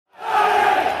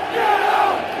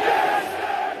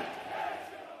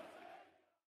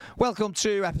Welcome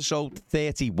to episode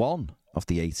 31 of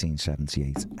the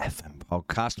 1878 FM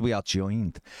podcast. We are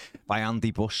joined by Andy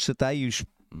Bush today, who's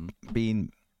been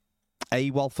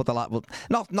AWOL for the last... Well,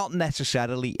 not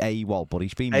necessarily AWOL, but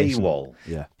he's been missing, AWOL,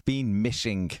 yeah. Been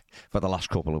missing for the last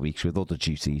couple of weeks with other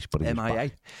duties. But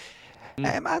MIA.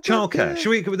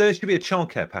 Childcare. There should be a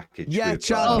childcare package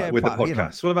with the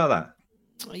podcast. What about that?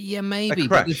 Yeah, maybe.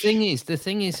 But the thing is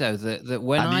though that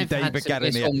when I've had to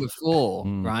miss on before,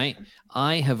 right,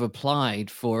 I have applied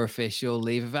for official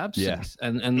leave of absence,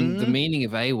 and the meaning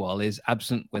of AWOL is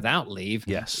absent without leave.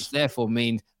 Yes, which therefore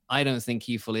means I don't think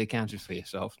you fully accounted for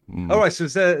yourself. All right, so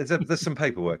there's some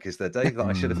paperwork, is there, Dave, that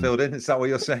I should have filled in? Is that what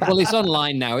you're saying? Well, it's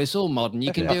online now. It's all modern.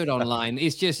 You can do it online.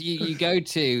 It's just you go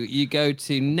to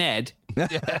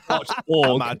ned.org.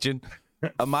 Imagine.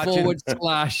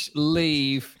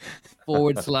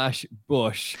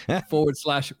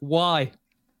 /leave/bush/y.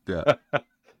 Yeah.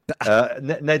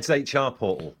 Ned's HR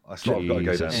portal. That's what I've got to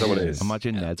go down. That's what it is.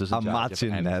 Imagine Ned as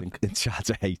in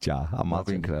charge of HR.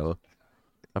 Incredible.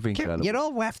 That'd be incredible. You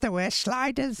all have to wear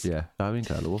sliders. Yeah, that'd be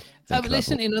incredible.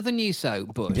 Listen, in other news, though,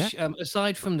 Bush,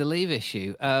 aside from the leave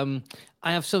issue, I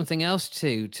have something else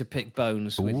to pick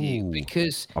bones with you,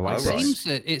 because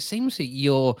it seems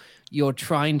that you're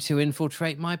trying to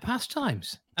infiltrate my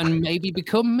pastimes and maybe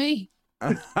become me.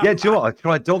 Yeah, do you know what? I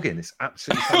tried dogging. It's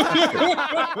absolutely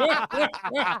fantastic.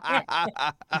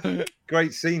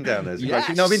 Great scene down there.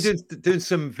 Yes. I've been doing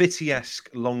some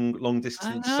Vitty-esque long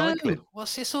distance cycling.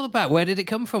 What's this all about? Where did it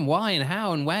come from? Why and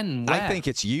how and when? Where? I think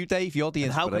it's you, Dave. You're the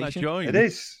inspiration. How can I join? It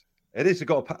is. We've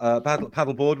got a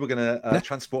paddle board. We're going to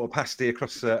transport a pasty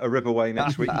across a riverway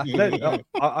next week.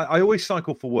 I always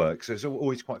cycle for work, so it's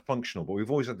always quite functional. But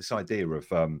we've always had this idea of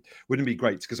wouldn't it be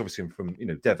great, because obviously I'm from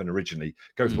Devon originally,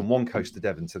 go from one coast of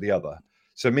Devon to the other.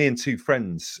 So me and two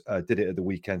friends did it at the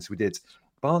weekend. So we did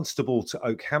Barnstable to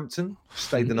Oakhampton,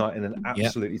 stayed the night in an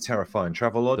absolutely terrifying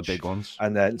travel lodge, the big ones,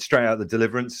 and then straight out the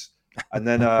Deliverance. And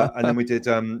then we did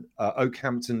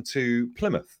Oakhampton to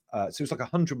Plymouth. So it was like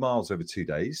 100 miles over 2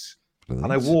 days.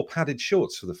 And I wore padded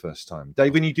shorts for the first time.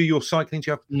 Dave, when you do your cycling,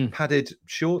 do you have padded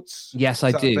shorts? Yes,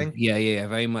 I do. Yeah,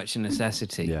 very much a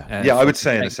necessity. Yeah, I would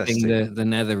say a necessity. The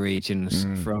nether regions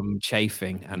from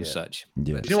chafing and such.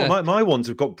 Yeah. Do you know what? My ones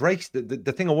have got brace.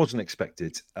 The thing I wasn't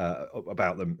expecting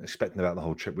about the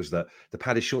whole trip was that the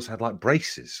padded shorts had like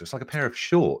braces. So it's like a pair of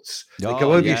shorts. They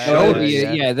go over your shoulders.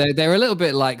 They're a little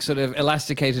bit like sort of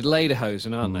elasticated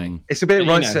lederhosen, aren't they? It's a bit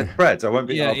right set bread. I'll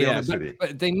be honest with you.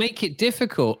 But they make it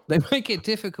difficult.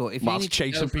 If you need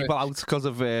chasing people out because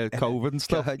of COVID and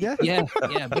stuff. Yeah.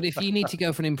 But if you need to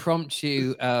go for an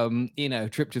impromptu,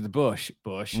 trip to the bush,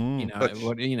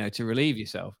 to relieve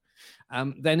yourself,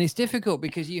 then it's difficult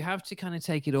because you have to kind of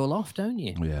take it all off, don't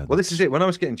you? Yeah. Well, this is it. When I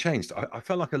was getting changed, I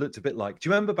felt like I looked a bit like. Do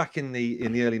you remember back in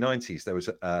the early 90s there was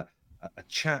a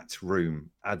chat room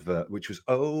advert which was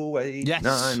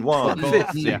 0891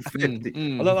 50. I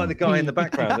look like the guy in the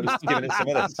background that was giving it some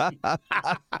others.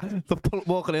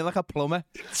 Walking in like a plumber.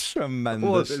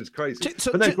 Tremendous. It was crazy.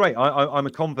 But no, great. I'm a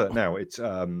convert now. It's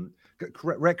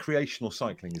recreational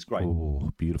cycling is great.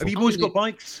 Oh, beautiful. Have you boys got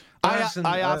bikes? I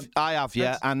have,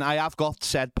 yeah, and I have got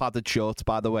said padded shorts,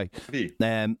 by the way. Have you?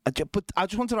 But I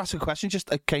just wanted to ask a question. Just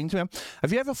came to me.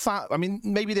 Have you ever found? I mean,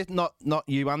 maybe not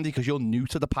you, Andy, because you're new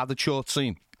to the padded short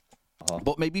scene.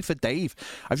 But maybe for Dave,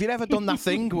 have you ever done that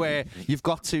thing where you've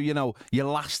got to, your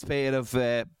last pair of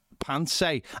pants,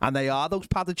 say, and they are those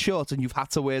padded shorts, and you've had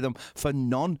to wear them for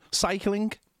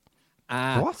non-cycling?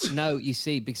 What? No, you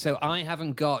see, so I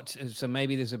haven't got. So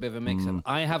maybe there's a bit of a mix-up.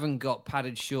 I haven't got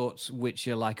padded shorts which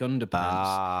are like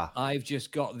underpants. I've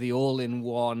just got the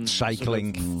all-in-one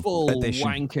cycling sort of full edition.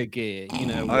 Wanker gear.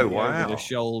 Wow. Over the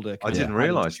shoulder. I didn't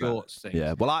realise that. Shorts thing.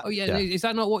 Yeah. Well, is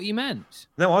that not what you meant?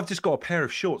 No, I've just got a pair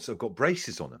of shorts that have got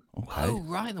braces on them. Okay. Oh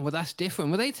right. Well, that's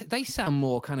different. Well, they sound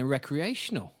more kind of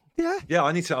recreational. Yeah,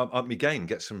 I need to up my game,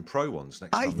 get some pro ones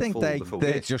next time. I think they're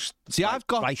just... See, I've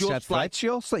got just like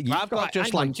shorts. I've got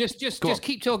just like... Just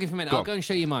keep talking for a minute. I'll go and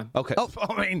show you mine. Okay. This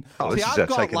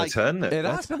is taking a turn, isn't it?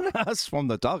 It has from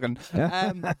the dog. And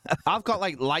I've got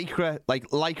like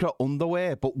lycra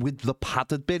underwear, but with the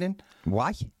padded bit in.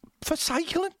 Why? For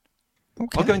cycling.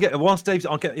 Okay. I'll go and get whilst Dave's.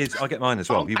 I'll get mine as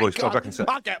well. You boys go back and say.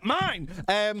 I'll get mine.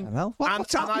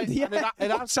 What's happened?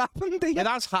 It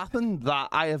has happened that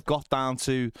I have got down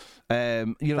to, you've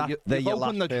opened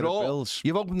the drawer.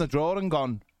 You've opened the drawer and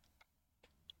gone.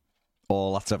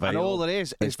 All that's available. And all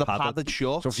it is the padded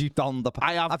shorts. So have you done the?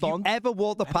 I have done. You ever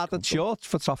wore the padded shorts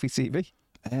for Toffee TV?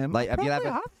 Like, have you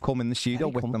ever come in the studio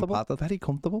with them padded? Very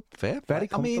comfortable. Very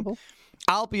comfortable. I mean,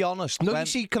 I'll be honest. No, you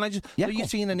see, can I just... Yeah, you've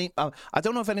seen I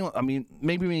don't know if anyone... I mean,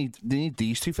 maybe we need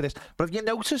these two for this. But have you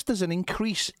noticed there's an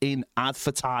increase in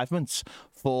advertisements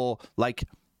for, like,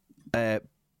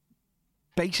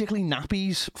 basically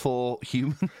nappies for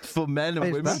men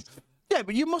and women? That? Yeah,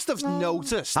 but you must have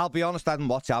noticed. I'll be honest, I didn't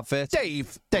watch adverts.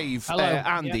 Dave, Hello.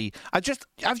 Andy,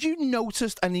 have you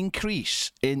noticed an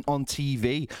increase on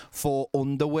TV for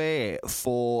underwear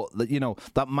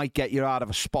that might get you out of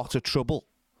a spot of trouble?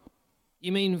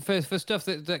 You mean for stuff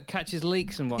that catches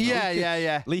leaks and whatnot?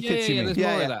 Yeah. Leakage, you mean? There's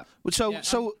more of that.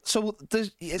 So there's...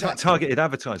 It's like targeted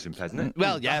advertising, isn't it?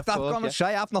 Well, yeah, I've got to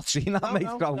say, I've not seen that, mate.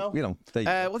 No. You know,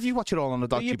 well, if you watch it all on a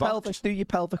dodgy box. Do your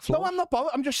pelvic floor. No, I'm not bothered.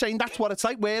 I'm just saying that's what it's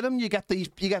like. Wear them, you get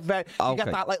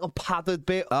that little padded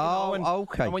bit.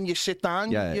 Okay. And when you sit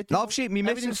down,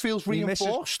 everything feels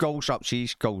reinforced. She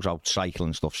goes out cycling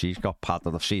and stuff. She's got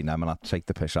padded. I've seen them, and I take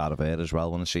the piss out of her as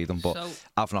well when I see them. But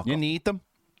I've not. You need them.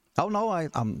 Oh no,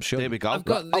 I'm sure. There we go. I've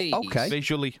got these. Okay.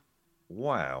 Visually.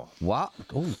 Wow. What?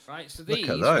 Oh. Right, so these,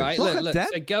 at those. right? Look at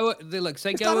They go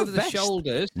over the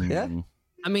shoulders. Yeah.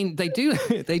 I mean, they do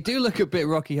look a bit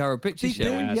Rocky Horror Picture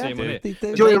Show. When I see them on it. They do. Do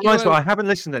you know what it reminds me? I haven't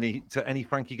listened to any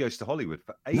Frankie Goes to Hollywood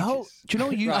for ages. No, do you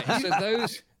know you? Right, so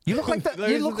those. You look like that.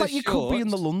 You look like you could be in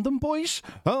the shorts. London Boys.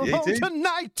 Oh, Yeah, you do.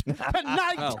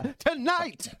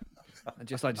 tonight. I'd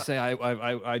just like to say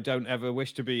I don't ever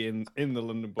wish to be in the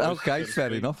London Boys. Okay,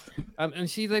 fair enough. And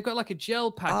see, they've got like a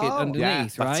gel packet Oh,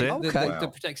 underneath, yeah, that's right? it. Okay.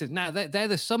 That protects it. Now they're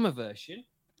the summer version.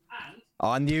 And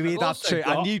I knew he'd have also two.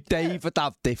 I got- knew Dave would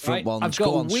have different right, ones.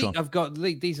 Go on, son. I've got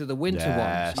these are the winter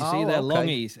Yes. ones. You see, Oh, they're okay.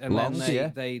 longies, and Longs,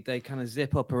 then yeah. they kind of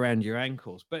zip up around your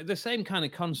ankles. But the same kind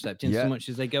of concept, in Yeah. so much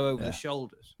as they go over the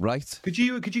shoulders. Right. Could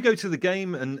you go to the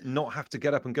game and not have to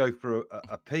get up and go for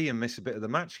a pee and miss a bit of the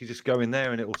match? You just go in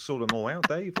there and it will sort them all out,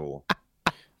 Dave? Or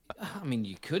I mean,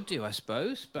 you could do, I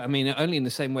suppose, but I mean, only in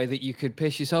the same way that you could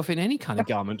piss yourself in any kind of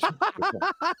garment.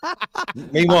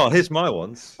 meanwhile, here's my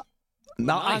ones.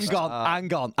 No, Nice.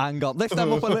 hang on. Lift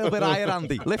them up a little bit higher,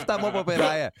 Andy. Lift them up a bit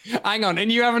higher. Hang on,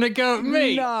 and you having a go at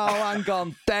me? No, hang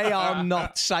on. They are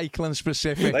not cycling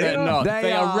specific. They They're are. not. They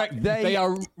They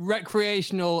are. are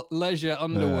recreational leisure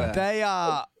underwear. They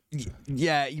are.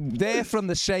 Yeah, they're from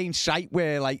the same site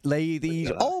where like ladies,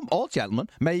 all gentlemen,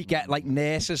 may get like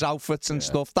nurses' outfits and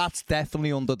stuff. That's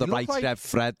definitely under the You look right like- Rev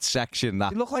Fred section.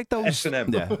 That You look like those.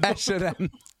 S&M. Yeah. S&M.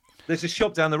 There's a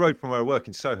shop down the road from where I work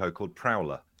in Soho called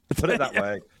Prowler. Put it that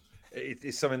way.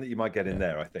 It's something that you might get in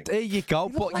there, I think. There you go.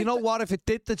 But you know what? If it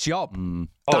did the job,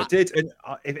 Oh, it did. And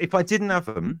if I didn't have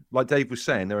them, like Dave was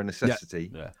saying, they're a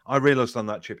necessity. Yeah. I realised on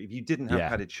that trip, if you didn't have Yeah.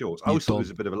 padded shorts, I always thought it was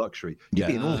a bit of a luxury. You'd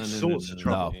be in all sorts of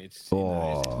trouble. It's, it's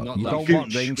not you that don't good.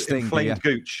 want rings thing, do you? Inflamed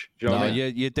gooch. Do you know what I No,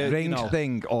 mean? you do. ring you know.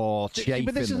 thing or chafe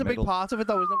But this in is the a big middle. part of it,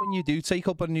 though, isn't it? When you do take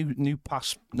up a new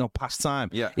pastime,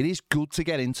 Yeah. it is good to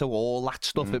get into all that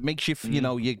stuff. It makes you, you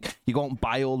go out and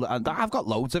buy all that. And I've got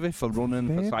loads of it for running,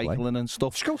 for Fair play. cycling and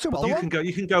stuff. But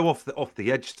You can go off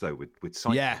the edge though with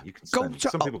cycling. Yeah. You can Go spend,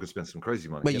 to- some people can spend some crazy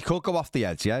money. Well, you could go off the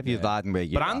edge, yeah, if you're riding where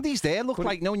you But are. Andy's there look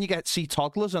like, when you see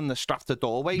toddlers and they're strapped to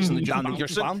doorways and they're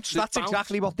just bounce. That's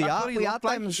exactly what they are. We had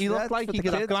them. He looked like he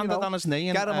could have landed on his knee.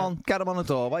 And, Get them on a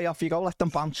doorway, off you go, let them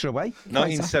bounce away.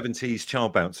 1970s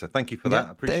child bouncer. Thank you for that.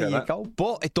 I appreciate there you that. go.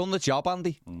 But it done the job,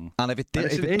 Andy. And if it And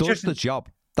it's does interesting- the job,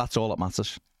 that's all that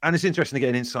matters. And it's interesting to get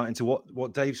an insight into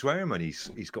what Dave's wearing when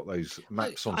he's got those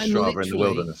maps on I'm Strava in the literally-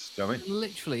 wilderness. Do you know what I mean?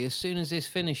 Literally, as soon as this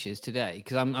finishes today,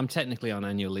 because I'm technically on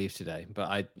annual leave today, but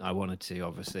I wanted to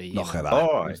obviously Look at that.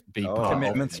 All right. be Oh, part of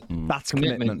Commitment. it. That's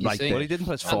Commitment, commitment you right see. there. But he didn't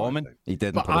put his form in. He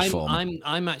didn't But put his form in.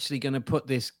 I'm actually going to put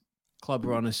this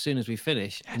clubber on as soon as we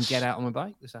finish and get out on my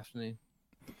bike this afternoon.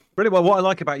 Brilliant. Well, what I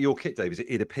like about your kit, Dave, is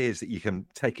it appears that you can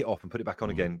take it off and put it back on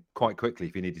again quite quickly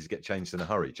if you needed to get changed in a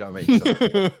hurry. Do you know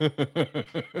what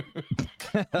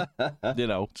I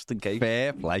mean? Just in case.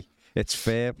 Fair play. It's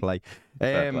fair play.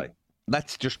 Fair play.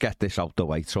 Let's just get this out the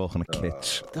way, talking of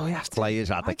kits. Do we have to? Players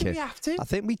had Why the do we kit. have to? I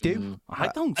think we do. I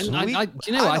don't. And We- do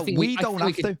you know? I think we don't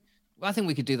have to. I think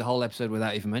we could do the whole episode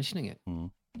without even mentioning it.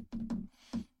 Do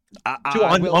you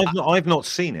know what, I've not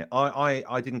seen it.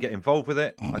 I didn't get involved with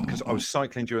it because I was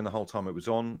cycling during the whole time it was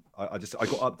on. I got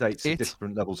updates of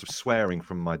different levels of swearing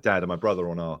from my dad and my brother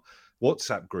on our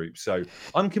WhatsApp group. So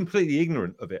I'm completely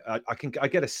ignorant of it. I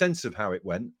get a sense of how it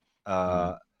went.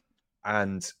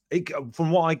 And from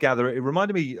what I gather, it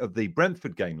reminded me of the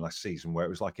Brentford game last season where it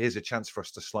was like, here's a chance for us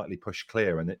to slightly push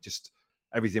clear, and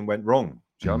everything went wrong.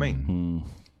 Do you know what I mean?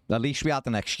 At least we had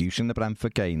an excuse in the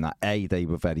Brentford game that A, they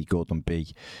were very good, and B,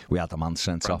 we had a man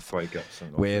sent off.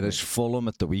 Whereas Fulham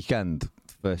at the weekend,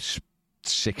 for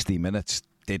 60 minutes,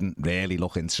 didn't really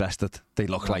look interested. They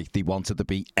looked like they wanted to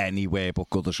be anywhere but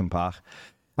Goodison Park.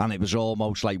 And it was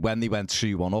almost like when they went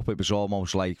 2-1 up, it was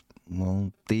almost like,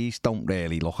 well, these don't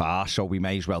really look harsh, so we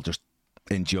may as well just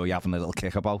enjoy having a little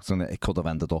kickabout, and it could have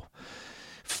ended up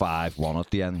 5-1 at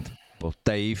the end. But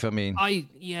Dave, I mean, I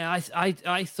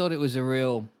thought it was a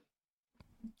real.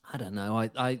 I don't know.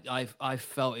 I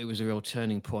felt it was a real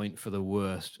turning point for the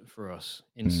worst for us,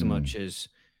 in so much as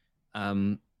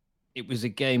it was a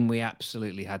game we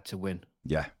absolutely had to win.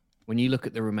 Yeah. When you look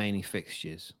at the remaining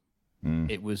fixtures,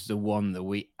 it was the one that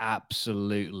we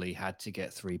absolutely had to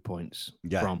get 3 points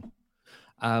from.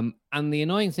 And the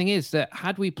annoying thing is that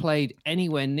had we played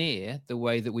anywhere near the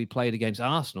way that we played against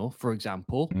Arsenal, for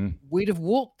example, we'd have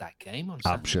walked that game on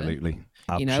Saturday. Absolutely.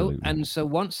 You know, and so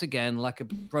once again, like a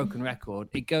broken record,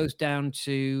 it goes down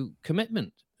to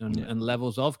commitment and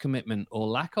levels of commitment or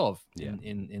lack of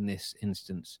in this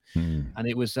instance. And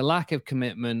it was the lack of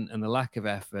commitment and the lack of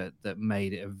effort that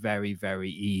made it a very,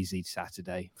 very easy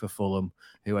Saturday for Fulham,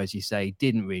 who, as you say,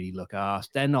 didn't really look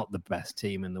arsed. They're not the best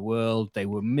team in the world. They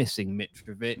were missing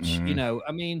Mitrovic. You know,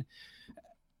 I mean,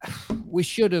 we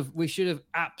should have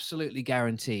absolutely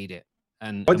guaranteed it.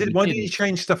 And why did you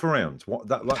change stuff around?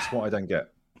 That's what I don't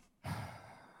get.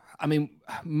 I mean,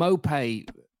 Mopé,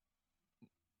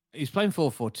 he's playing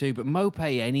 4-4-2, but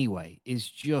Mopé anyway is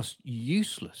just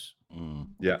useless.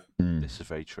 Yeah. This is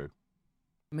very true.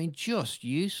 I mean, just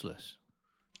useless.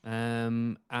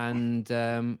 No,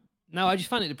 I just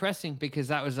find it depressing because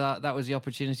that was the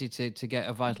opportunity to get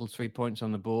a vital 3 points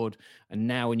on the board. And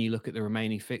now when you look at the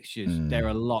remaining fixtures, they're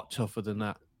a lot tougher than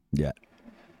that. Yeah.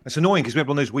 It's annoying because we had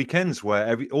one of those weekends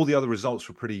where all the other results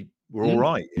were all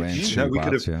right.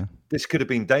 This could have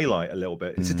been daylight a little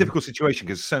bit. It's a difficult situation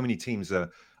because so many teams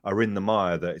are in the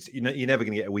mire that you're never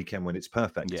going to get a weekend when it's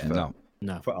perfect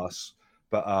for us.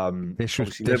 But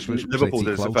Liverpool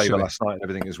did us a favour last night and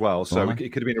everything as well. So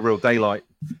it could have been a real daylight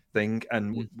thing,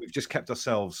 and we've just kept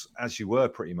ourselves as you were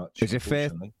pretty much. Is it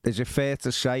fair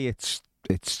to say it's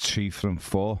 2 from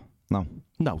 4?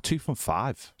 No, 2 from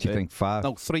 5. Do you think 5?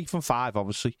 No, 3 from 5,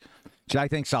 obviously. I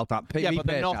think Southampton. Yeah, but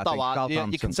they're not though.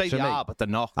 You can say they are, but they're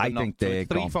not. I think they're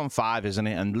 3 from 5, isn't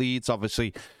it? And Leeds,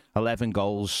 obviously, 11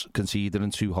 goals conceded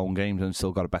in 2 home games and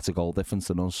still got a better goal difference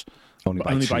than us.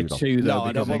 Only by 2, though. No,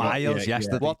 I know, Miles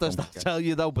yesterday. What does that tell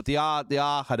you, though? But they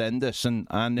are horrendous.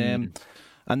 And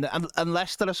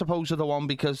Leicester, I suppose, are the one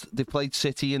because they've played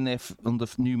City under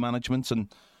new management,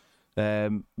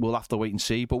 and we'll have to wait and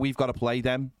see. But we've got to play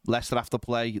them. Leicester have to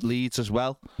play Leeds as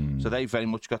well. So they very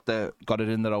much got it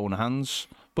in their own hands.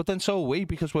 But then so are we,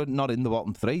 because we're not in the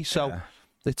bottom 3. So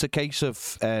it's a case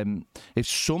of if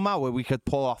somehow we could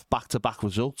pull off back-to-back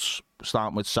results,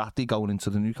 starting with Saturday, going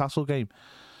into the Newcastle game.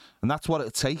 And that's what it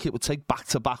would take. It would take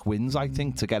back-to-back wins, I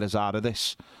think, to get us out of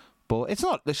this. But it's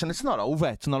not. Listen, it's not over.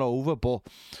 It's not over. But are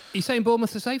you saying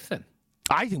Bournemouth are safe then?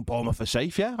 I think Bournemouth are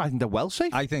safe. Yeah, I think they're well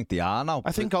safe. I think they are now.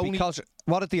 I think only because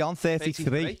what are they on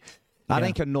 33? I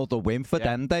think another win for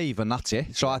them, Dave, and that's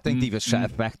it. So I think they've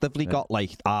effectively got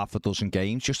like half a dozen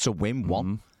games just to win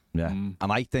one. Yeah, and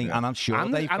I think, and I'm sure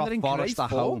they've got Forest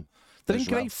at home. They're in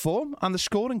great form and they're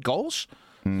scoring goals.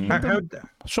 How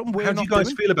do you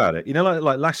guys feel about it? You know,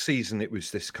 like last season, it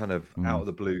was this kind of out of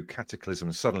the blue cataclysm,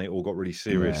 and suddenly it all got really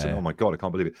serious. And oh my god, I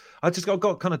can't believe it! I just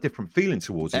got kind of different feeling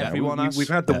towards it. We've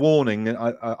had the warning, and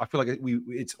I feel like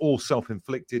it's all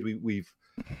self-inflicted. We've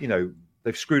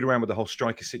they've screwed around with the whole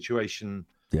striker situation.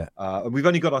 Yeah, and we've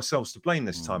only got ourselves to blame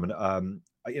this time. And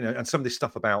and some of this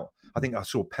stuff about, I think I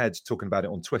saw Peds talking about it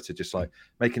on Twitter, just like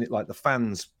making it like the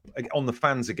fans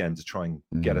again to try and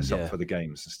get us up for the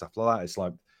games and stuff like that. It's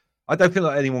like, I don't feel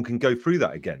like anyone can go through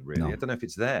that again, really. No. I don't know if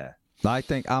it's there. I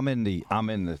think I'm in the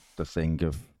thing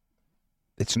of,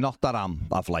 it's not that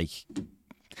I've like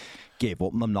give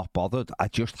up and I'm not bothered. I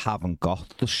just haven't got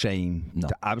the same. No.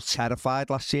 I was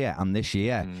terrified last year, and this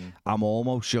year I'm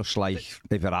almost just like,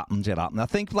 if it happens, it happens. I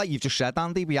think, like you've just said,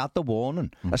 Andy, we had the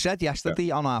warning. I said yesterday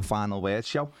on our Final Word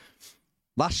show,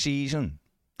 last season,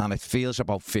 and it feels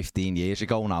about 15 years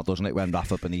ago now, doesn't it, when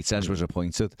Rafa Benitez was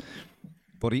appointed.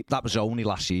 But that was only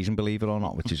last season, believe it or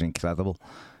not, which is incredible.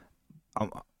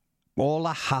 All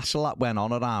the hassle that went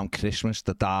on around Christmas,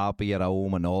 the derby at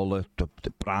home, and all the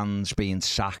brands being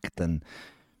sacked, and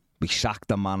we sacked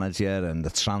the manager, and the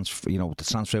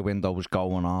transfer window was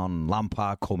going on,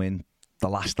 Lampard come in, the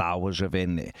last hours of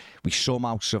it, we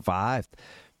somehow survived,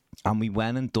 and we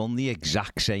went and done the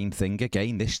exact same thing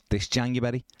again this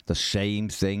January. The same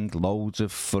thing, loads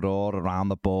of furore around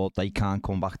the board, they can't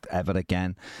come back ever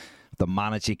again. The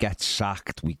manager gets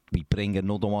sacked. We bring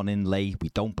another one in late. We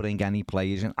don't bring any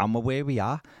players in, and we're where we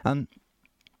are. And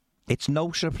it's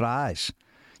no surprise.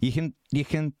 You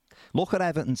can look at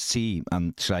Everton's team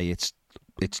and say it's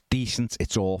decent,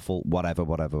 it's awful,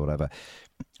 whatever.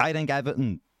 I think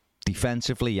Everton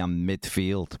defensively and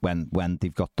midfield, when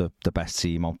they've got the best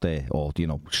team out there, or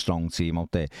strong team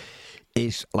out there,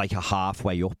 is like a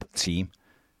halfway up team.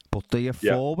 But their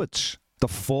forwards, the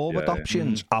forward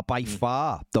options are by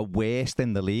far the worst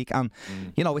in the league, and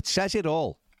it says it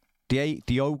all.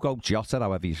 Diogo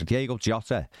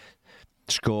Jota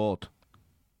scored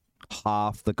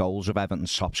half the goals of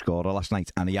Everton's top scorer last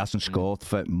night, and he hasn't scored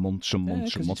for months and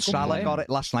months and months. Salah got it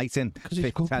last night in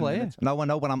 10 minutes. No, I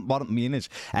know what I mean is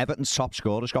Everton's top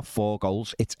scorer's got 4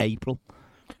 goals. It's April.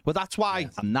 Well, that's why,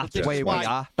 and that's where we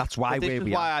are. That's why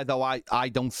we are. I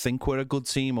don't think we're a good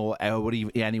team, or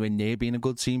anywhere near being a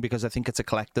good team, because I think it's a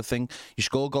collective thing. You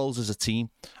score goals as a team,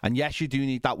 and yes, you do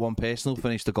need that one person who'll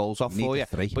finish the goals off for you.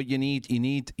 But you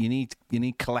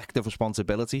need collective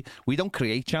responsibility. We don't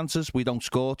create chances. We don't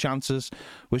score chances.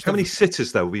 How many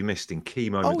sitters though we missed in key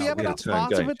moments? Oh yeah, but that's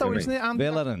part of it, though, isn't it? And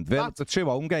Villa, the 2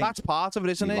 home games. That's part of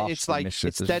it, isn't it? It's like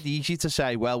it's dead easy to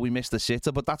say, well, we missed the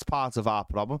sitter, but that's part of our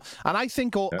problem. And I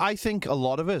think a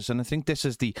lot of us, and I think this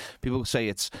is the people say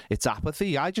it's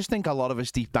apathy. I just think a lot of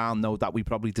us deep down know that we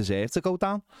probably deserve to go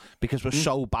down because we're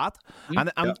so bad.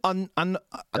 And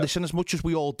listen, as much as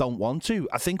we all don't want to,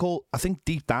 I think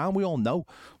deep down we all know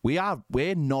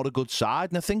we're not a good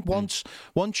side. And I think once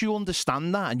you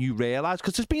understand that and you realise,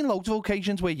 because there's been loads of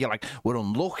occasions where you're like, we're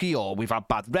unlucky, or we've had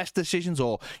bad rest decisions,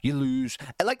 or you lose.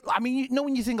 Like, I mean,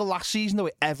 when you think of last season,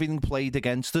 though, everything played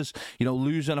against us.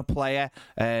 Losing a player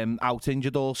out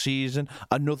injured all season,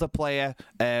 another player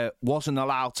wasn't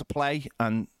allowed to play,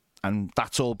 and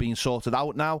that's all being sorted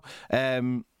out now.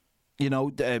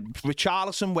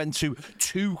 Richarlison went to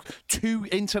two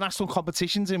international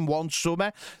competitions in one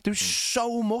summer. There was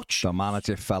so much. The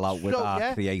manager fell out with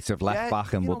our creative left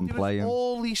back and wouldn't play him.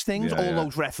 All these things, all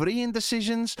those refereeing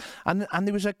decisions, and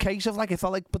there was a case of it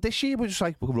felt like, but this year we're just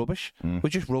like, we're rubbish. We're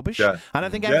just rubbish. Yeah. And I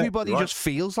think everybody just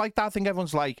feels like that. I think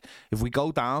everyone's like, if we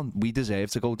go down, we deserve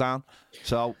to go down.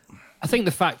 So I think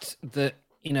the fact that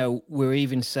we're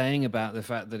even saying about the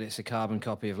fact that it's a carbon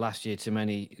copy of last year to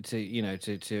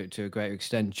a greater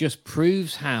extent just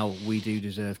proves how we do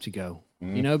deserve to go.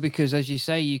 Because as you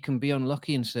say, you can be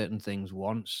unlucky in certain things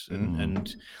once,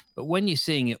 but when you're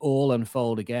seeing it all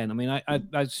unfold again, I mean,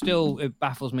 I still, it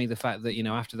baffles me the fact that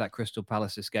after that Crystal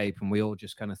Palace escape, and we all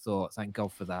just kind of thought, thank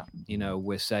God for that,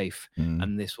 we're safe,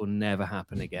 and this will never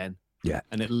happen again. Yeah,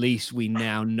 and at least we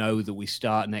now know that we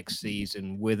start next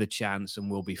season with a chance,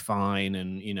 and we'll be fine,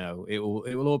 and it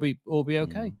will all be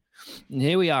okay. And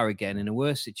here we are again in a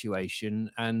worse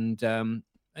situation, and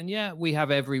we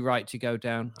have every right to go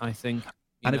down, I think.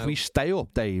 And if we stay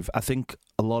up, Dave, I think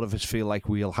a lot of us feel like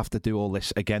we'll have to do all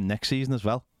this again next season as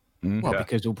well. Well,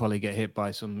 because we'll probably get hit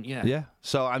by some, Yeah.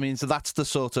 So, I mean, that's the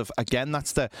sort of, again,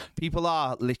 people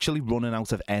are literally running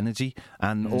out of energy.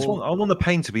 And I want the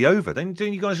pain to be over. Don't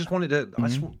you guys just want it to, I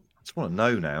just want to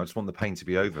know now. I just want the pain to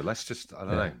be over. Let's just, I don't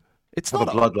know. It's have not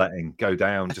a bloodletting, go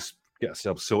down, just get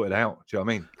ourselves sorted out. Do you know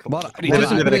what I mean?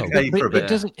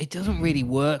 It doesn't really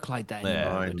work like that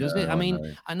anymore, does it? I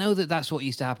mean, I know that's what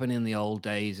used to happen in the old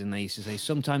days, and they used to say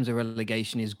sometimes a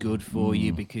relegation is good for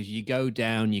you because you go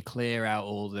down, you clear out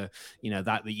all the,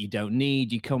 that you don't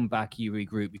need, you come back, you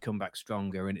regroup, you come back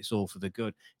stronger, and it's all for the good.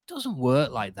 It doesn't work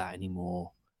like that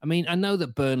anymore. I mean, I know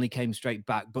that Burnley came straight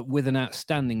back, but with an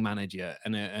outstanding manager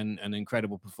and an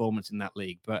incredible performance in that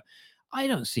league. But I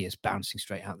don't see us bouncing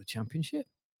straight out of the Championship.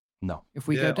 No, if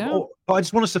we go down. But I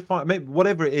just want us to find, maybe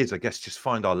whatever it is, I guess, just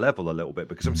find our level a little bit,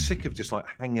 because I'm sick of just like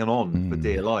hanging on for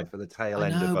dear life at the tail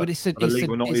end of a league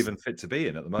we're not even fit to be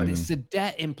in at the moment. It's the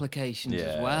debt implications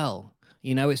as well.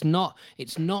 It's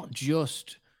not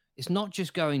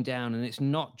just going down, and it's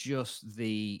not just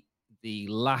the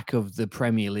lack of the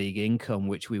Premier League income,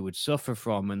 which we would suffer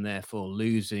from, and therefore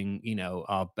losing,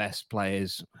 our best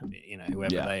players,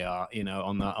 whoever they are,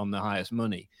 on the highest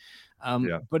money.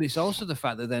 But it's also the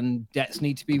fact that then debts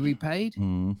need to be repaid,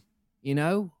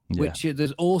 which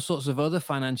there's all sorts of other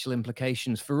financial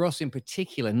implications for us in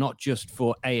particular, not just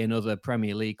for another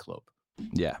Premier League club.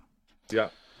 Yeah.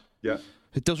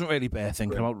 It doesn't really bear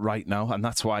thinking about right now, and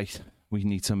that's why we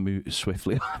need to move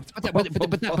swiftly.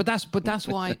 But that's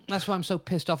why I'm so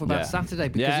pissed off about Saturday,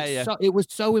 because it was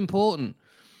so important.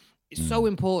 It's so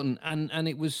important, and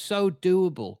it was so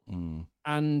doable,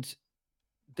 and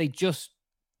they just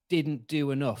didn't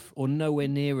do enough, or nowhere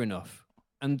near enough.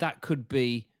 And that could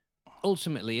be,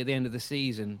 ultimately, at the end of the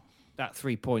season, that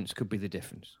 3 points could be the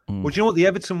difference. Well, do you know what the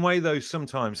Everton way, though,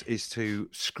 sometimes is to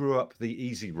screw up the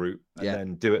easy route and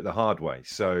then do it the hard way.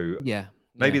 So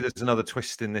maybe there's another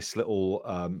twist in this little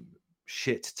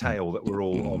shit tail that we're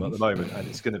all on at the moment, and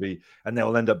it's going to be, and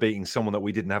they'll end up beating someone that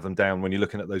we didn't have them down when you're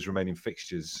looking at those remaining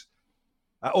fixtures,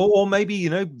 or maybe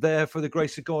there for the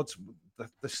grace of God.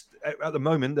 At the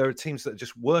moment, there are teams that are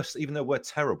just worse. Even though we're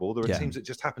terrible, there are teams that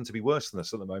just happen to be worse than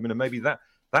us at the moment, and maybe that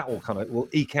will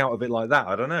eke out of it like that.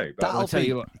 I don't know. But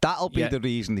that'll be the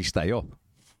reason they stay up.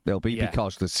 They'll be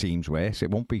because the team's worse.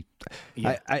 It won't be.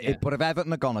 But if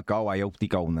Everton are gonna go, I hope they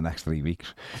go in the next 3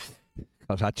 weeks.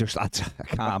 Because I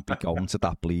can't be going to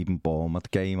that bleeding Bournemouth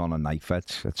game on a knife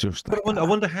edge. It's just. But I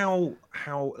wonder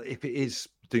how if it is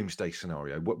doomsday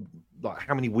scenario,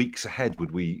 how many weeks ahead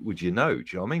would you know? Do you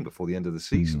know what I mean? Before the end of the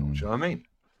season, do you know what I mean?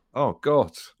 Oh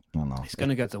God. Oh, no. It's going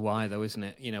to go to the wire, though, isn't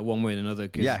it? One way or another.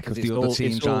 Because the other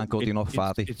teams aren't good enough,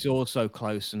 are they? It's all so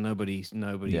close, and nobody's.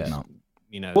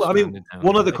 Well, I mean,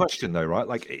 one other question though, right?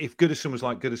 Like, if Goodison was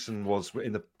like Goodison was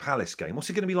in the Palace game, what's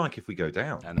it going to be like if we go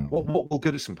down? What will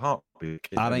Goodison Park be?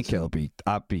 I think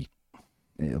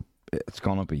it's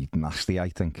going to be nasty. I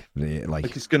think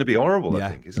like it's going to be horrible. I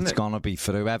think, isn't it? It's going to be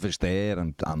for whoever's there,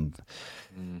 and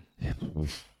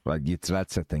you dread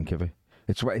to think of it.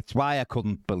 It's why I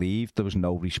couldn't believe there was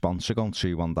no response to going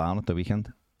 2-1 down at the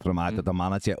weekend from either the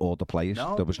manager or the players.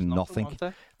 No, there was nothing.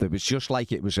 There was just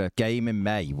like it was a game in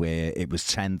May where it was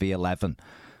 10v11,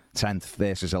 10th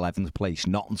versus 11th place,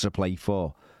 nothing to play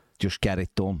for. Just get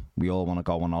it done. We all want to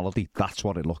go on holiday. That's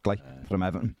what it looked like from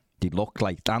Everton. They looked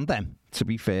like, and them, to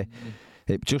be fair,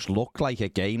 it just looked like a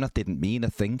game that didn't mean a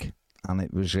thing. And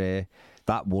it was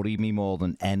that worried me more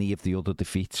than any of the other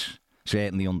defeats,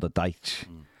 certainly under Dyche.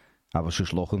 I was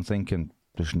just looking, thinking,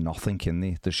 there's nothing in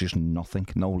there. There's just nothing.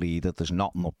 No leader. There's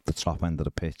nothing up the top end of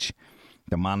the pitch.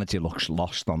 The manager looks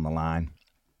lost on the line,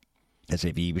 as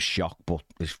if he was shocked, but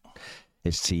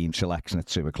his team selection at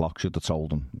 2 o'clock should have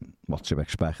told him what to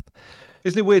expect.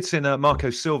 Isn't it weird seeing Marco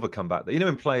Silva come back?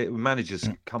 When managers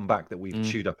come back that we've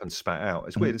chewed up and spat out.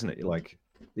 It's weird, isn't it? Like,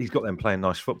 he's got them playing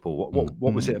nice football.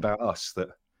 What was it about us that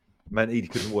meant he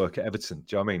couldn't work at Everton?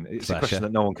 Do you know what I mean? It's a question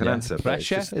that no one can answer.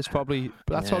 Pressure is probably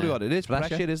probably what it is.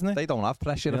 Pressure, isn't it? They don't have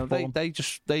pressure.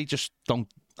 They just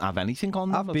don't have anything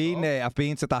on them. I've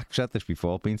been to that. Said this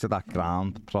before. Been to that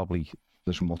ground probably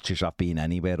as much as I've been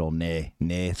anywhere or near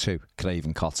to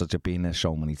Craven Cottage. I've been there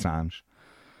so many times,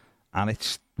 and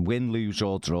it's win, lose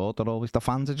or draw. They're always, the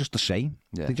fans are just the same.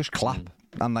 They just clap,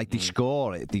 and like they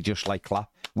score it, they just like clap.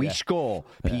 We score,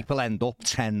 people end up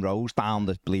 10 rows down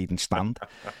the bleeding stand.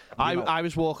 I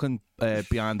was walking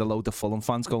behind a load of Fulham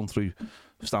fans going through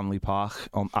Stanley Park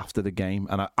after the game,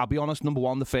 and I'll be honest, number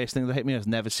one, the first thing that hit me, I've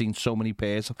never seen so many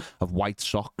pairs of white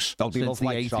socks since the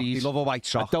 80s. They love a white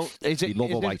sock. They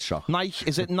love a white sock.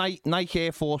 Nike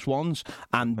Air Force Ones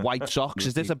and white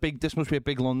socks? This must be a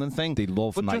big London thing. They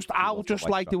love Nike. Just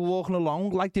like they were walking along,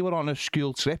 like they were on a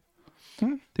school trip.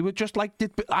 They were just like,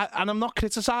 and I'm not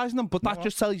criticising them, but that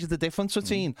just tells you the difference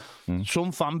between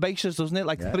some fan bases, doesn't it?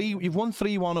 Like you've won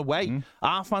 3-1 away.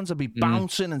 Our fans would be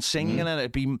bouncing and singing, and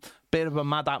it'd be a bit of a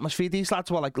mad atmosphere. These lads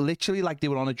were like literally like they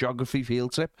were on a geography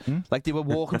field trip, like they were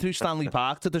walking through Stanley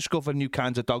Park to discover new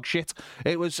kinds of dog shit.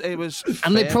 It was,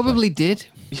 and they probably did.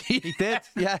 He did,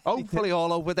 yeah. Hopefully,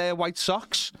 all over their white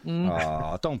socks.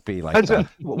 Oh, don't be like that.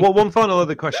 Well, one final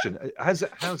other question: Has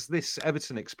this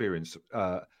Everton experience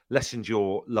lessened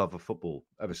your love of football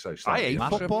ever so slightly?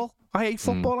 I hate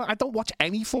football. I don't watch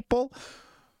any football.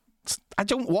 I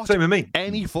don't watch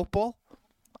any football.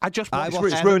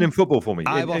 It's ruining football for me.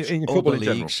 I watch in other football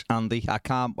leagues, Andy. I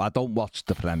don't watch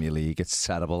the Premier League. It's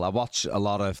terrible. I watch a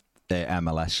lot of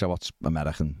MLS. I watch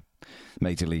American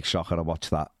Major League Soccer. I watch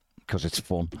that because it's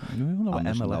fun. You don't know what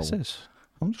MLS is?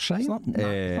 I'm just saying.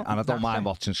 And I don't mind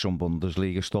watching some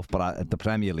Bundesliga stuff, but the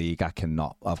Premier League I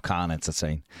can't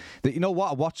entertain. You know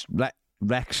what? I watched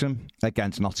Wrexham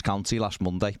against Notts County last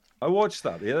Monday. I watched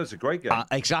that. Yeah, that was a great game.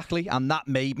 Exactly. And that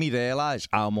made me realise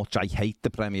how much I hate the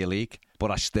Premier League,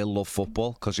 but I still love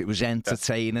football because it was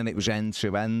entertaining, it was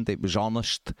end-to-end, it was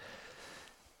honest.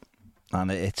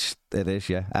 And it is,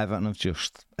 yeah. Everton have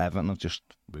just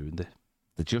ruined it.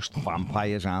 They're just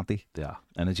vampires, aren't they? They are.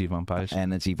 Energy vampires.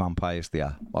 Energy vampires, they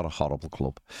are. What a horrible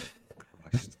club.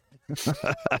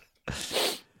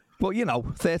 But,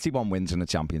 31 wins in the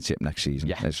Championship next season.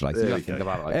 Yeah, that's right. Think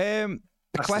about it. Right.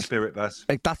 That's the spirit, Bess.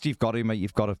 That you've got to, mate.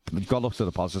 You've got to look to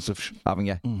the positives, haven't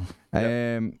you?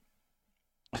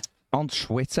 On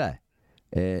Twitter,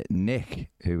 Nick,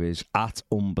 who is at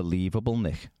Unbelievable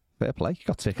Nick. Fair play. He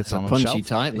got tickets on himself. Punchy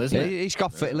title, isn't it? He's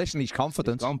got. Listen, he's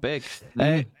confident. He's gone big.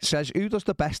 Says, who does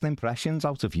the best impressions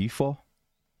out of you four?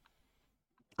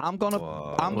 I'm gonna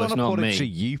it's not put me. it to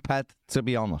you, Ped, to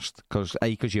be honest,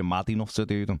 because you're mad enough to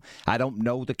do them. I don't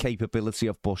know the capability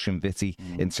of Bush and Vitti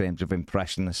in terms of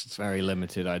impressionists. Very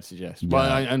limited, I'd suggest. Yeah.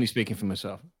 Well, I'm only speaking for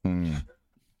myself.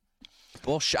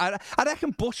 Bush, I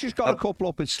reckon Bush has got a couple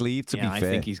up his sleeve. To be fair, I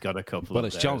think he's got a couple. But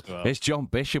up there as well. it's John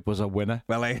Bishop was a winner.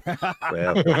 Well, the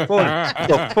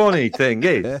funny thing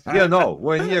is,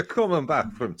 when you're coming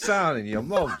back from town and your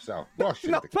mum's out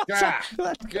washing the car,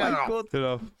 that's quite good. You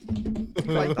know.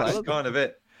 that's kind of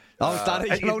it. Oh, Daddy,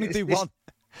 you can only do one.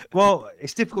 Well,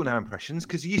 it's difficult now, impressions,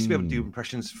 because you used to be able to do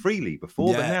impressions freely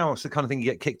before, but now it's the kind of thing you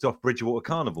get kicked off Bridgewater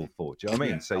Carnival for. Do you know what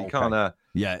I mean? So you can't.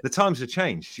 The times have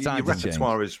changed. Your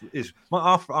repertoire is.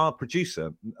 Our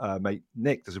producer, mate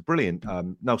Nick, does a brilliant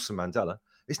Nelson Mandela.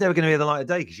 It's never going to be the light of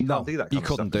day because you can't do that. You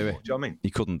couldn't do it. Do you know what I mean?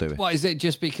 You couldn't do it. What is it?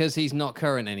 Just because he's not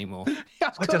current anymore?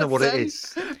 I don't know what it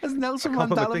is. Has Nelson I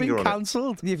can't put my Mandela finger been on it.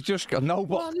 cancelled? You've just got but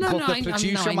the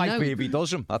producer might be if he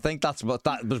does them. I think that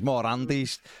was more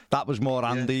Andy's. That was more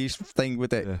Andy's thing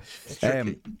with it.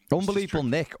 Unbelievable.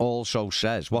 Nick also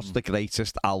says, "What's the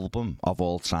greatest album of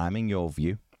all time in your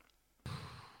view?"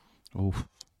 Oof.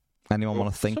 Anyone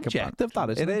want to think subjective, about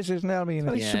that, isn't it? It is, isn't it? I mean,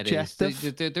 Very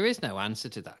subjective. There is no answer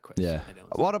to that question. Yeah.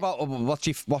 What about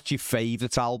what's your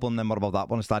favourite album? Then what about that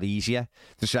one? Is that easier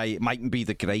to say? It mightn't be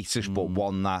the greatest, but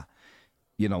one that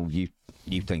you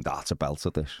think that's a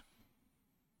belter. This.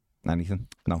 Anything?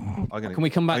 No. Can we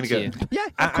come back to you? Yeah,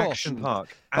 of course. Action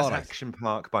Park. Action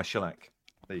Park by Shellac.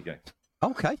 There you go.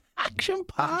 Okay. Action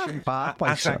Park by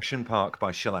Action Park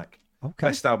by Shellac. Okay.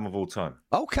 Best album of all time.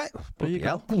 Okay. There you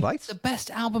go. Right. The best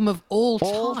album of all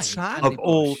time. Of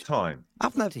all time.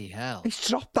 I've never. Bloody hell. He's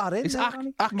dropped that in. Is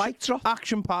Mic drop.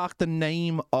 Action Park the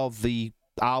name of the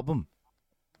album?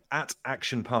 At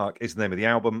Action Park is the name of the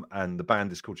album, and the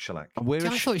band is called Shellac. I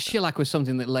thought shellac was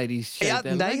something that ladies shaved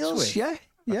their legs nails, with.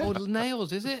 yeah. Or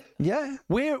nails, is it? Yeah.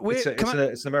 Where? It's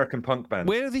an American punk band.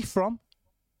 Where are they from?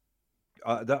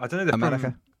 I don't know. They're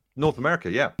America. From North America,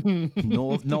 yeah.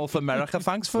 North America.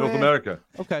 Thanks for North America.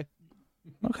 Okay.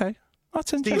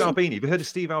 That's interesting. Steve Albini. Have you heard of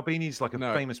Steve Albini? He's like a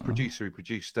famous producer who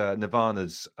produced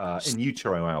Nirvana's In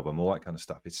Utero album, all that kind of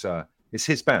stuff. It's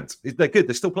his band. They're good.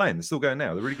 They're still playing. They're still going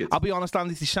now. They're really good. I'll be honest,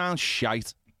 Andy, they sound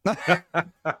shite. I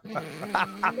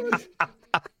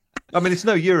mean, it's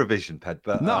no Eurovision, Ped,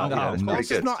 but it's pretty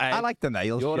good. Not, I like the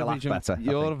nails.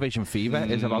 Eurovision fever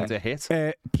is about to hit.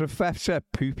 Professor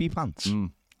Poopy Pants.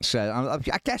 So I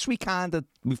guess we've kind of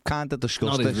discussed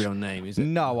Not this. his real name, is it?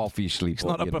 No, obviously. He's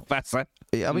not a professor.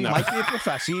 I mean, he might be a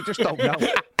professor. You just don't know.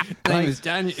 His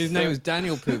name was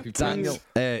Daniel Poopy. Daniel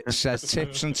says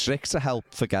tips and tricks to help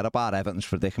forget about Everton's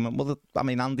predicament. Well, I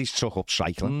mean, Andy's took up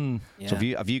cycling. So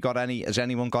have you got any? Has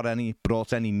anyone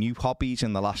brought any new hobbies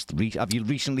in the last? Have you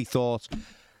recently thought? I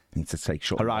need to take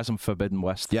Horizon Forbidden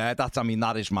West. Yeah, that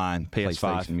is mine.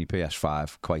 PS5. Me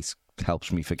PS5 quite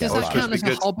helps me forget. Does that count as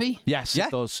a hobby? Yes,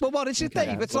 it does. Well, what is it,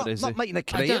 Dave? It's not making a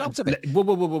career out of it.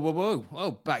 Whoa!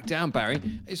 Oh, back down, Barry.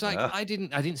 It's like I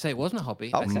didn't say it wasn't a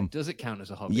hobby. I said, does it count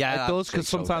as a hobby? Yeah, it does, because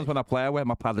sometimes when I play, I wear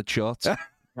my padded shorts.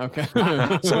 Okay.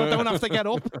 So I don't have to get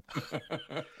up.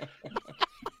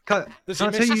 Can I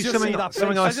tell you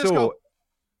something I saw?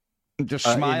 Just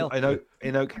smile.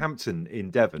 In Oakhampton in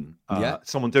Devon,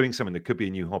 someone doing something that could be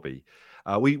a new hobby.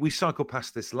 We cycled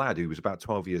past this lad who was about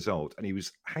 12 years old, and he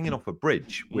was hanging off a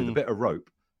bridge with a bit of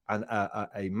rope and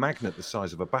a magnet the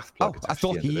size of a bath plug. I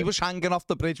thought he was hanging off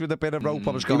the bridge with a bit of rope. He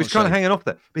was kind of hanging off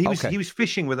there, but he was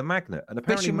fishing with a magnet, and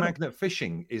apparently magnet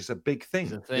fishing is a big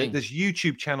thing. There's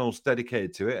YouTube channels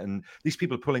dedicated to it, and these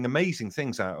people are pulling amazing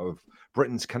things out of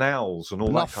Britain's canals and all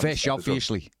that kind of stuff. Not fish,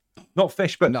 obviously. Not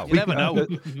fish, but no, you never know.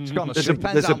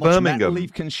 There's a Birmingham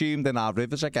we've consumed in our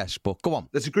rivers, I guess. But go on.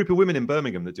 There's a group of women in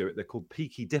Birmingham that do it. They're called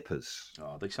Peaky Dippers.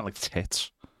 Oh, they sound like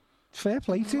tits. Fair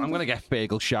play to you. I'm going to get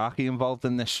Fergal Sharkey involved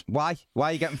in this. Why?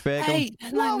 Why are you getting Fergal? Hey,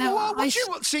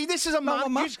 see, this is a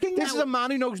man. This is a man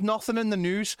who knows nothing in the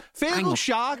news. Fergal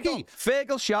Sharkey.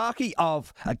 Fergal Sharkey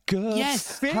of a good.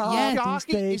 Yes, Fergal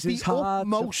Sharkey is the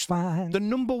utmost, the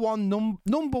number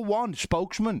one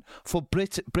spokesman for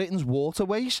Britain's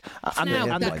waterways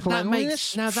and the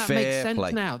cleanliness. That makes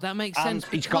sense. Now that makes sense.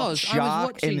 He's got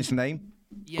shark in his name.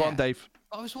 Go on, Dave.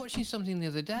 I was watching something the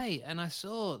other day, and I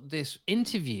saw this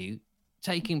interview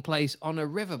taking place on a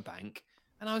riverbank,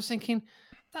 and I was thinking,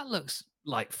 that looks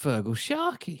like Fergal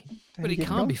Sharkey, but it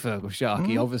can't be Fergal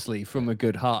Sharkey, obviously, from a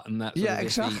good heart and that.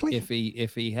 Exactly.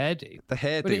 Iffy hairdo. The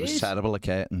hairdo was terrible at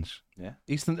curtains. Yeah,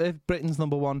 he's Britain's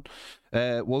number one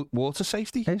water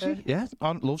safety. Is he? Yeah,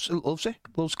 loves it.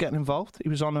 Loves getting involved. He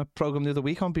was on a program the other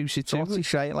week on BBC Two. What's he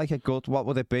say? Like a good? What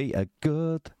would it be? A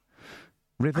good.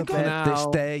 Riverbed, this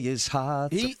day is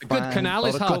hard. A good canal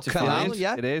is hard to find.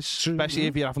 Yeah, it is, especially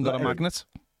if you haven't got a magnet.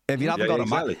 If you haven't got a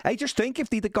magnet, hey, just think if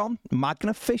they'd have gone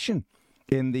magnet fishing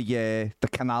in the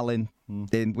canal in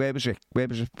where was it?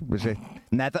 Was it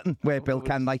Everton, where Bill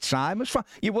Kenwright Simon was from?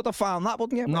 You would have found that,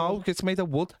 wouldn't you? No, it's made of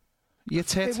wood. You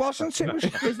tit. It wasn't. It was.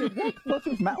 Is it wood? What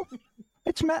is metal?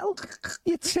 It's metal.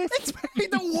 You tit. It's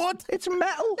made of wood. It's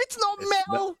metal. It's not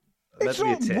metal. It's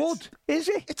not wood, is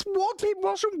it? It's wood. It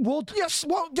wasn't wood. Yes,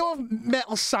 what your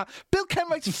metal side? Bill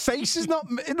Kenwright's face is not.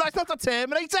 That's not the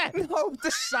Terminator. No,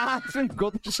 the side from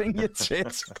goodness in your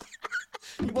tit.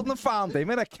 You wouldn't have found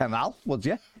him in a canal, would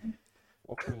you?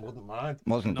 Fucking wouldn't mind.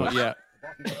 Wasn't Not yet.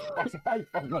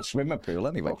 not a swimming pool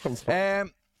anyway.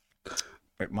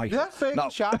 It might. Yeah,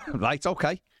 Fergal Shark. Right,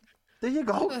 okay. There you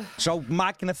go. So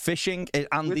magnet fishing,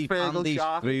 Andy's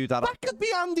through that. That could be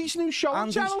Andy's new show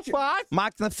on Channel 5.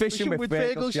 Magnet fishing with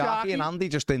Fergal Sharky, and Andy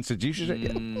just introduces it.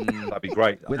 That'd be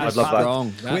great. I'd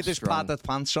love that. With his padded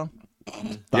pants on.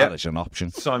 That is an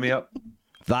option. Sign me up.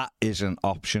 That is an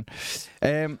option.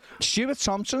 Stuart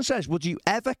Thompson says, would you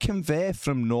ever convert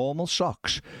from normal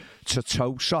socks to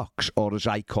toe socks, or as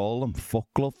I call them, foot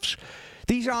gloves?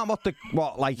 These aren't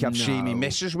like I've seen me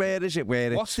missus wear, is it?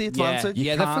 What's the advantage?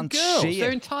 Yeah, they're for girls.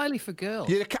 They're entirely for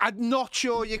girls. I'm not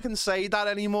sure you can say that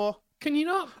anymore. Can you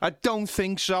not? I don't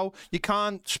think so. You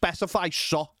can't specify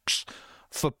socks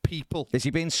for people. Is he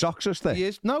being sexist there? He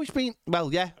is. No, he's been.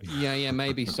 Well, yeah. Yeah,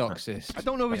 maybe sexist. I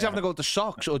don't know if he's having to go to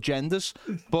socks or genders,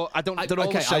 but they're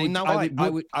all the same now.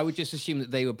 I would just assume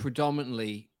that they were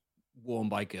predominantly worn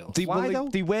by girls.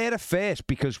 They wear it first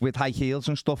because with high heels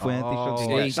and stuff, weren't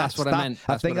they? See, that's what I meant.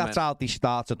 I think that's how they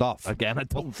started off. Again, I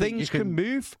don't Things can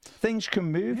move. Things can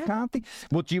move, can't they?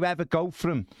 Would you ever go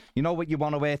from, what you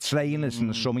want to wear trainers and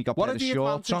the summer you got a pair of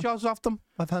shorts on? What are the advantages of them?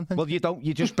 Well, you don't.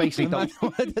 You just basically don't.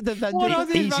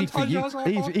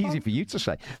 Easy for you to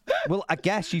say. Well, I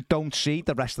guess you don't see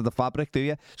the rest of the fabric, do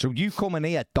you? So you come in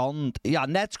here donned. Yeah,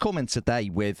 Ned's coming today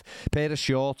with a pair of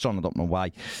shorts on. I don't know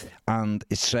why, and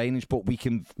his trainers. But we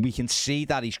can see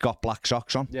that he's got black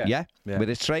socks on. Yeah. With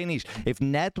his trainers. If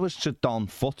Ned was to don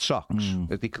foot socks,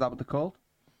 is that what they're called?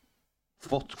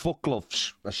 Foot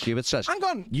gloves, as Stuart says. Hang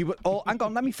on. Hang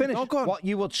on. Let me finish. Go on. What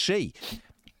you would see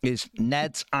is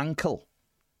Ned's ankle.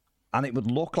 And it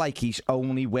would look like he's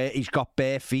got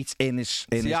bare feet in his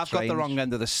I've got the wrong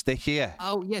end of the stick here.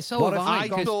 Oh, yes, so have I.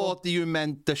 I thought you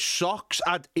meant the socks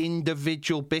had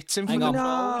individual bits in front of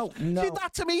them. No. See,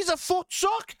 that to me is a foot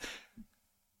sock.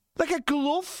 Like a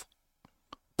glove.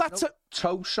 That's a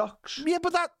toe socks. Yeah,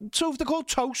 but so if they're called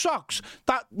toe socks,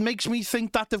 that makes me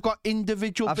think that they've got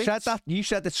individual bits. I've said that. You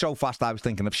said it so fast I was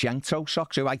thinking of Shank toe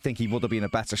socks, who I think he would have been a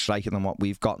better striker than what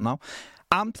we've got now.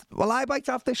 I might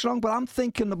have this wrong, but I'm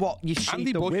thinking of what you see.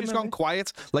 Andy Bush has gone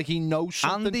quiet, like he knows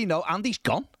something. Andy's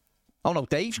gone. Oh no,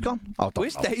 Dave's gone.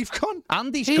 Where's Dave gone?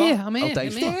 Andy's gone. I'm here.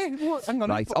 Dave's gone. Hang on.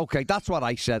 Right, okay, that's what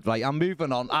I said. Right, I'm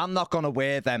moving on. I'm not going to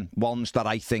wear them ones that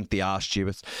I think they are,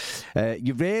 Stuart.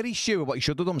 You're really sure what you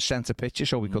should have done? Sent a picture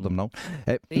so we could have known.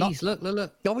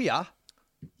 Look. Oh, yeah.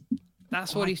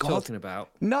 That's what he's talking about.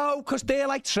 No, because they're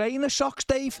like trainer socks,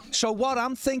 Dave. So what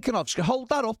I'm thinking of, hold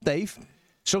that up, Dave.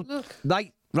 So,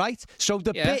 right. So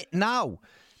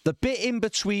the bit in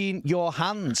between your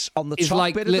hands on the top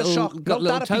like bit of the sock, got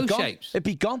little toe shapes. It'd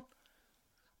be gone.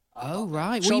 Oh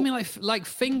right. What do you mean, like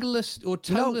fingerless or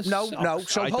toeless? No.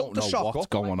 Socks? So hold the sock what's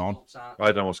up. going on. I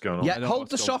don't know what's going on. Yeah,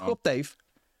 hold the sock up, Dave.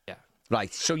 Yeah.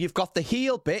 Right. So you've got the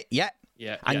heel bit,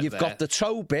 and you've got the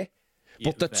toe bit.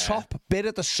 But the top bit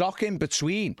of the sock in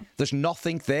between, there's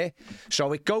nothing there.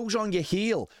 So it goes on your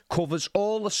heel, covers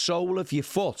all the sole of your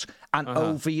foot and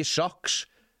over your socks.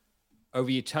 Over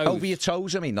your toes? Over your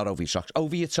toes, I mean, not over your socks.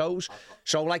 Over your toes.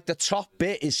 So, like, the top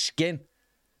bit is skin.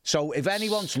 So if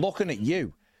anyone's looking at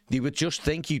you, they would just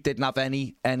think you didn't have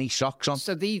any socks on.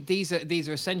 So these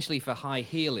are essentially for high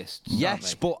heelists.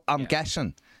 Yes, but I'm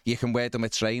guessing you can wear them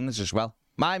with trainers as well.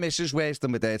 My missus wears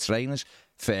them with their trainers.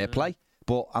 Fair play.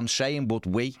 But I'm saying, would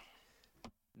we?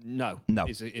 No.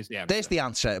 Is the answer. There's the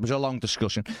answer. It was a long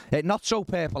discussion. Not so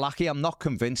Purple-Aki. I'm not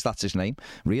convinced that's his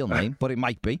real name, but it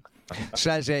might be.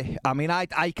 Says,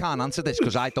 I can't answer this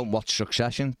because I don't watch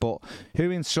Succession, but who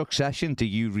in Succession do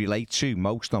you relate to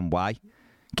most and why?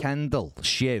 Kendall,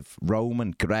 Shiv,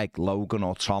 Roman, Greg, Logan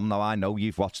or Tom? Now, I know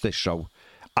you've watched this, so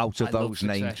out of those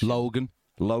names. Logan.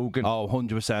 Oh,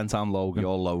 100% I'm Logan.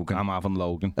 You're Logan. I'm having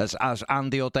Logan. As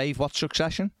Andy or Dave watched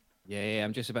Succession? Yeah,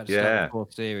 I'm just about to start the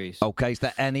fourth series. Okay, is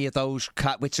there any of those,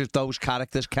 which of those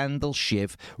characters, Kendall,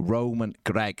 Shiv, Roman,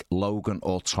 Greg, Logan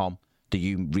or Tom, do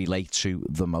you relate to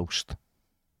the most?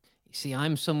 See,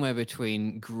 I'm somewhere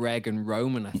between Greg and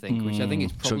Roman, I think, which I think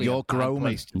is probably you're a bad Groman.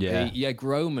 place to be. Yeah,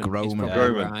 Groman is probably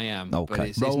where I am. Okay. But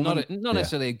it's not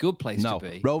necessarily a good place to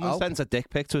be. Roman sends a dick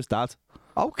pic to his dad.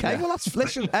 Okay, well,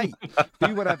 listen, hey,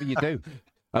 do whatever you do.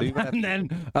 And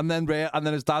then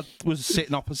his dad was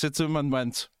sitting opposite him and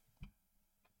went,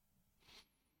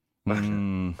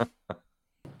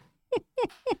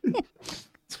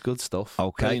 It's good stuff.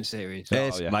 Okay. Brilliant series.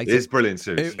 Right. It's brilliant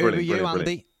series. Who are you,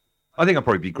 Andy? I think I'll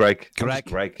probably be Greg.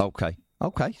 Greg. Okay.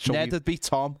 So Ned would be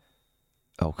Tom.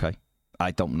 Okay.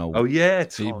 I don't know. Oh, yeah.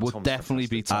 He would definitely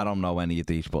be Tom. I don't know any of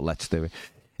these, but let's do it.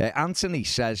 Anthony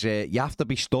says you have to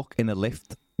be stuck in a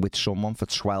lift with someone for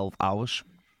 12 hours.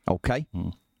 Okay.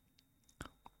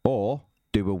 Or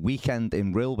do a weekend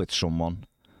in Rill with someone,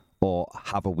 or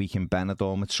have a week in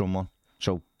Benidorm with someone.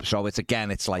 So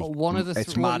it's like one of the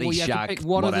it's three. marry, shag,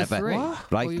 one whatever. of the three.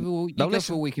 Right? Well, you go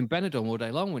for a week in Benidorm all day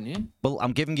long, wouldn't you? Well,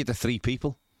 I'm giving you the three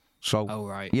people.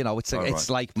 So you know, it's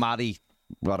like marry,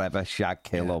 whatever, shag,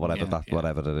 kill, or whatever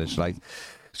whatever it is, right?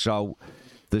 So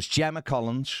there's Gemma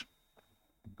Collins,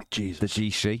 the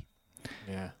GC.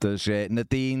 Yeah. There's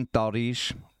Nadine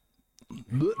Dorries.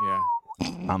 Yeah.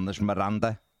 And there's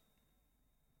Miranda.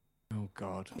 Oh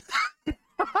God.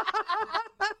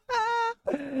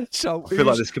 So I feel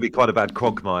like this could be quite a bad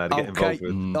quagmire to get involved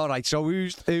with. All right, so who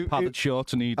padded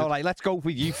shorts and all right, let's go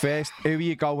with you first. Who are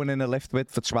you going in a lift with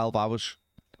for 12 hours?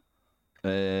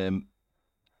 What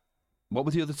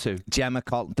were the other two? Gemma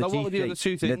Collins. What were the other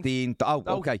two things? Nadine.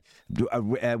 Okay.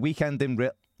 A weekend in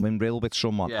Rill with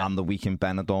someone and the week in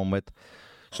Benidorm with.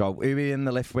 So who are you in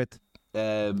the lift with?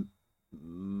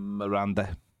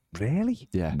 Miranda. Really?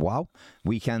 Yeah. Wow.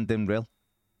 Weekend in Rill.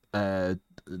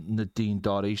 Nadine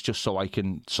Dorries, just so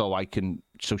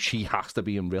she has to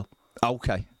be in Rill.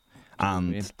 Okay.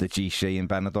 And the GC in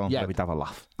Benidorm. Yeah, we'd have a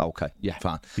laugh. Okay. Yeah.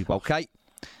 Fine. Okay.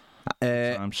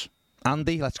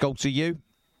 Andy, let's go to you.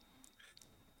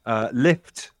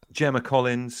 Lift, Gemma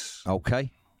Collins.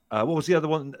 Okay. What was the other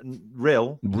one?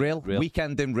 Rill.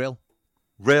 Weekend in Rill.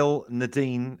 Rill,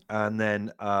 Nadine, and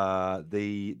then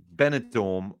the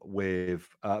Benidorm with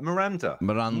Miranda.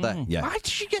 Yeah. Why did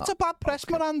she get a bad press,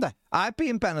 Miranda? I'd be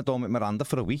in Benidorm with Miranda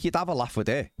for a week. You'd have a laugh with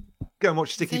her. Go and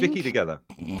watch Sticky Vicky together.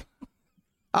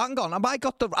 Hang on, have I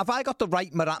got the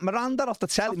right Miranda off the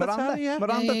telly? Miranda,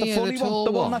 the funny one,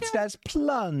 the one that says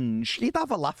plunge. You'd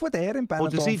have a laugh with her in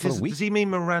Benidorm for a week. Does he mean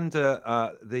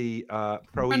Miranda, the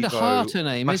Pro Miranda Evo Hart, her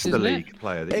name Master is, isn't League it?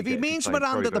 player? If he means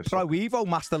Miranda, the Pro Evo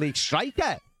Master League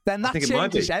striker, then that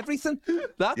changes everything.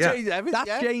 That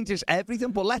changes everything.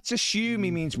 But let's assume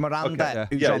he means Miranda,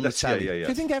 who's on the telly. Do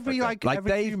you think every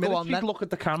few minutes you'd look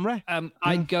at the camera?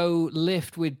 I'd go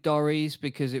lift with Dorries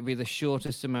because it'd be the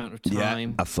shortest amount of time.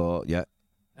 Yeah, I thought, you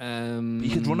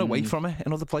could run away from it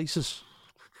in other places.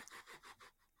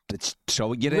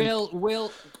 So you're in...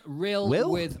 Rill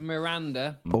with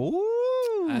Miranda. Ooh.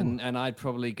 And I'd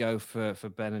probably go for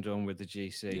Benidorm with the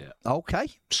GC. Yeah. Okay.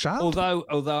 Sound.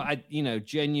 Although I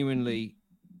genuinely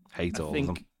hate all think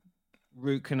of them.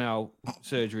 Root canal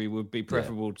surgery would be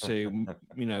preferable to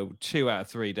 2 out of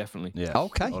 3 definitely. Yeah.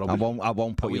 Okay. I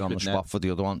won't put you on the spot for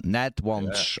the other one. Ned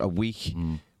wants a week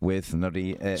with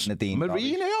Nadine.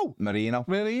 Marino.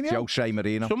 Jose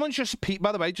Marino. Someone just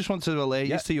by the way, just wanted to relay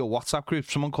this to your WhatsApp group.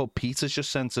 Someone called Peter's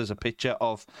just sent us a picture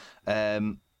of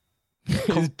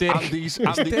his dick. Andy's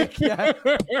dick, yeah.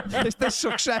 It's the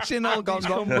Succession all gone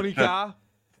wrong. Company car.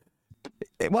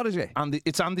 What is it?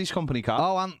 It's Andy's company car.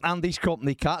 Oh, Andy's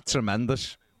company car.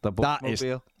 Tremendous. That is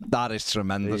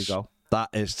tremendous. There you go. That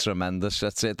is tremendous.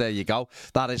 That's it. There you go.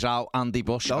 That is how Andy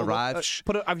Bush arrives.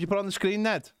 Have you put it on the screen,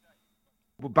 Ned?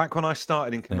 Well, back when I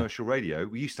started in commercial radio,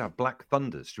 we used to have Black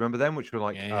Thunders. Do you remember them? Which were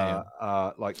like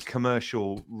like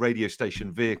commercial radio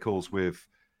station vehicles with,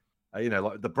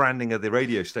 like the branding of the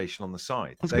radio station on the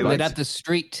side. They'd have the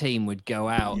street team would go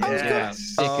out and get out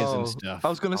stickers and stuff. I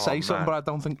was going to say something, but I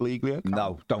don't think legally.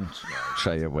 No, don't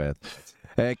say a word.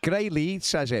 Gray Leeds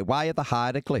says it. Why are the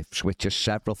hieroglyphs, which are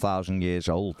several thousand years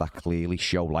old, that clearly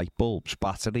show light bulbs,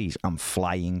 batteries, and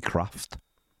flying craft?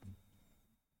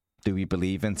 Do we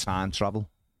believe in time travel?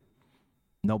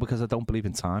 No, because I don't believe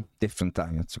in time. Different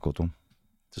time. That's a good one.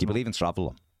 Do you believe in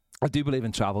travel? I do believe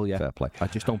in travel, yeah. Fair play. I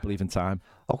just don't believe in time.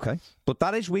 Okay. But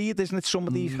that is weird, isn't it? Some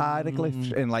of these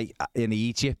hieroglyphs in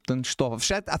Egypt and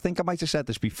stuff. I think I might have said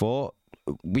this before.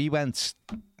 We went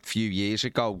a few years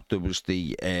ago. There was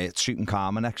the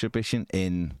Tutankhamun exhibition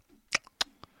in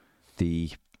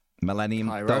the Millennium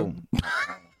Dome.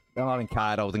 Not in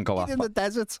Cairo, didn't go in the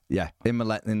desert. Yeah, in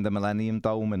the Millennium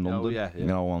Dome in London. Yeah.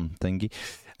 On thingy.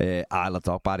 Barry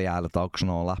Isle of Dogs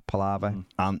and all that palaver.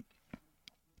 And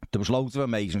There was loads of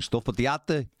amazing stuff, but they had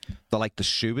the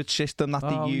sewage system that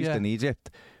they used in Egypt,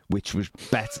 which was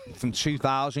better from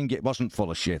 2000. It wasn't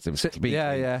full of shit. It was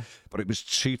but it was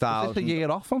 2000. Was it the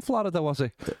year off from Florida, was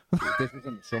it? This was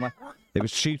in the summer. It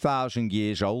was 2,000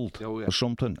 years old or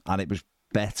something, and it was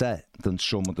better than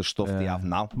some of the stuff they have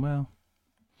now.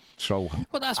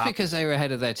 Well, that's because they were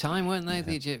ahead of their time, weren't they,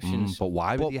 the Egyptians? But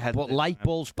why were they ahead? But light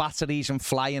bulbs, batteries, and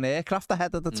flying aircraft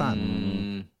ahead of the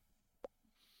time.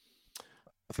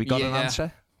 Have we got an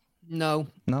answer? No.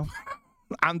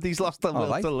 Andy's lost the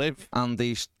will to live.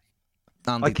 Andy.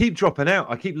 I keep dropping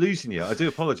out. I keep losing you. I do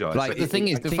apologise. Right. The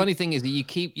funny thing is that you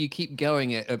keep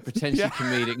going at potentially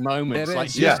comedic moments.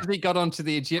 Like just as he got onto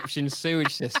the Egyptian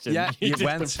sewage system, you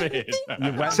went. So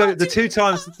the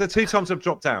two times I've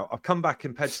dropped out, I've come back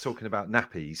and Ped's talking about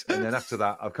nappies, and then after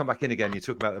that, I've come back in again. You're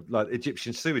talking about like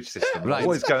Egyptian sewage system. Right.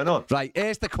 What is going on? Right.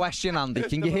 Here's the question, Andy.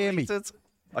 Can you hear me?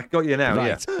 I got you now,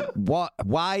 right.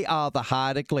 Why are the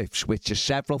hieroglyphs, which are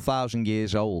several thousand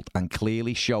years old and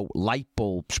clearly show light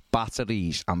bulbs,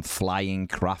 batteries and flying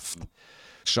craft?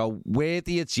 So were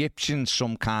the Egyptians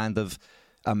some kind of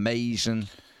amazing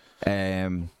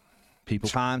time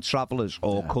travellers,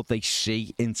 or could they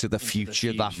see into the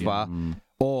future that far?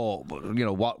 Or,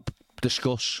 what?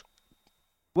 Discuss.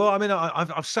 Well, I mean,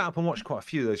 I've sat up and watched quite a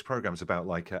few of those programs about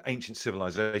like ancient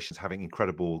civilizations having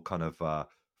incredible kind of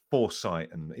foresight,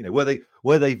 and were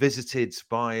they visited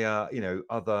by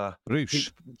other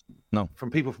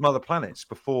from people from other planets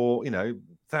before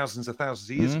thousands of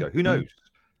years ago. Who knows?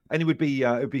 And it would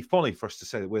be folly for us to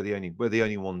say that we're the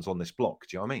only ones on this block.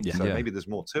 Do you know what I mean? So maybe there's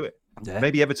more to it.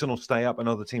 Maybe Everton will stay up and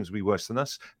other teams will be worse than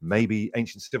us. Maybe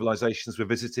ancient civilizations were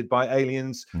visited by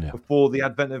aliens before the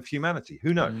advent of humanity.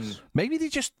 Who knows? Maybe they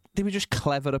were just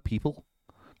cleverer people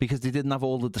because they didn't have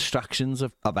all the distractions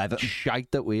of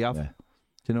shite that we have.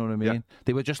 Do you know what I mean? Yeah.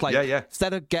 They were just like,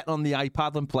 instead of getting on the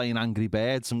iPad and playing Angry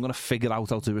Birds, I'm going to figure out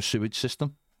how to do a sewage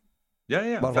system.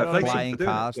 Well, flying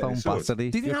cars, batteries. They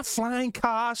didn't have flying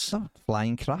cars. No,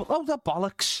 flying craft. Oh, the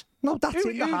bollocks. No, that's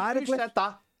in the hieroglyph. Who said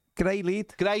that? Grey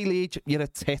lead. You're a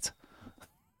tit.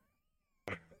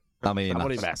 I mean, I'm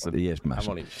only messing. He is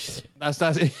messing.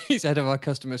 That's he's head of our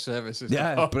customer services.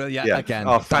 Brilliant. Again,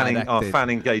 our fan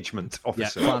engagement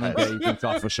officer. Fan engagement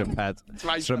officer, Ped.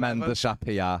 Tremendous at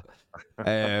PR.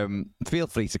 Feel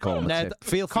free to call him a tip.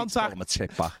 Feel free to call him a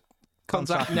tip back.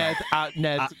 Contact Ned at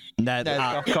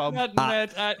ned.com.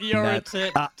 Ned at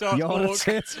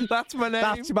youratit.org. That's my name.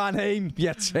 That's my name.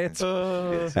 You tit.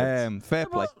 Fair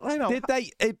play. Did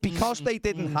they? Because they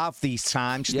didn't have these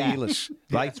time stealers,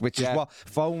 right? Which is what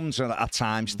phones are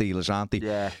time stealers, aren't they?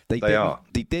 Yeah, they are.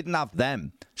 They didn't have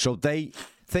them, so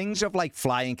things of like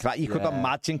flying craft. You could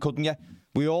imagine, couldn't you?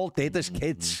 We all did as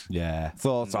kids.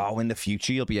 Thought, in the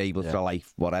future you'll be able to like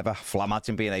whatever.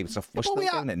 Imagine being able to. We're still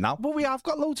doing it now. But we have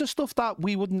got loads of stuff that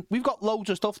we wouldn't. We've got loads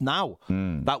of stuff now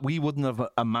that we wouldn't have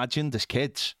imagined as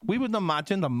kids. We wouldn't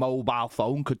imagine a mobile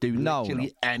phone could do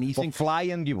literally anything. But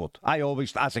flying, you would. I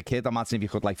always, as a kid, imagine if you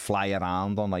could like fly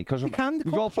around on like because we've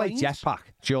all played jetpack.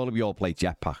 Surely we all played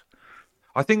jetpack.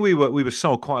 I think we were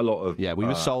sold quite a lot of we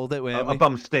were sold it. A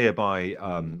bum steer by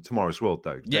Tomorrow's World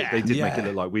though. They did make it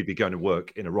look like we'd be going to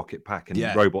work in a rocket pack and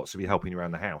robots would be helping you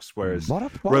around the house, whereas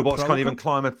robots can't even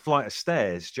climb a flight of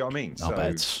stairs. Do you know what I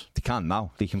mean? They can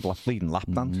now. They can bleeding lap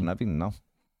dance and everything now.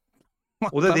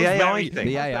 Well, the AI thing.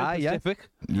 The AI,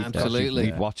 absolutely.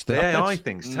 You've watched it. The AI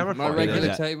thing's terrifying. My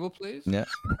regular table, please. Yeah.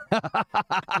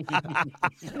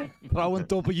 Throwing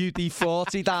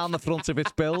WD-40 down the front of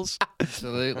its bills.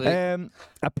 Absolutely.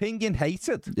 Opinion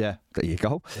hated. Yeah, there you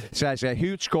go. Says,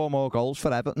 who'd score more goals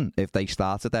for Everton if they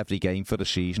started every game for the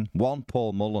season? 1,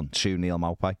 Paul Mullen. 2, Neil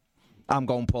Maupay. I'm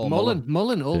going Paul Mullen.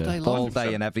 Mullen all day long. All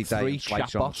day and every day. 3,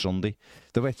 twice on Sunday.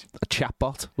 Do it. A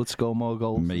chatbot would score more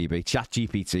goals. Maybe.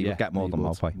 ChatGPT would get more than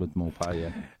Maupay. With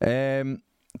Maupay,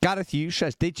 Gareth Hughes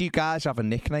says, did you guys have a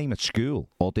nickname at school,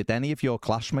 or did any of your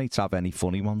classmates have any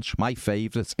funny ones? My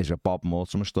favourite is a Bob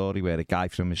Mortimer story where a guy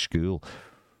from his school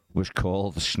was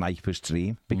called the Sniper's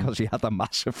Dream because he had a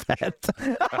massive head.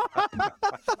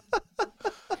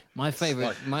 My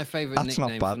favourite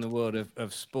nickname from the world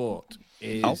of sport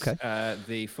is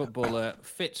the footballer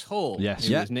Fitz Hall,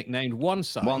 who was nicknamed One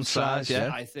Size. One Size,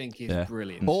 I think is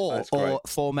brilliant. Or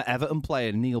former Everton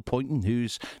player Neil Poynton,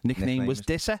 whose nickname was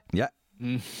Disser. Yeah.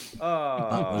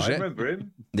 I remember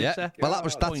him. Yeah. Well,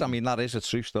 that is a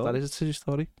true story. That is a true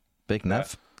story. Big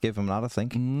Nev. Give him that, I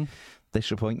think.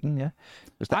 Disappointing, yeah.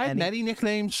 I had many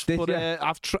nicknames, but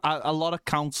I've a lot of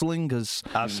counselling has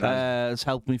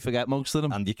helped me forget most of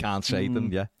them. And you can't say them,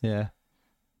 yeah.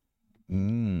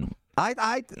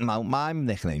 My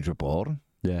nicknames were boring.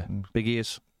 Yeah. Big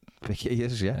ears. Big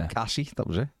ears, yeah. Cassie, that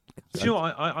was it. Do you know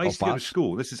what? I used to go to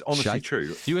school. This is honestly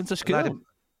true. You went to school?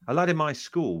 A lad in my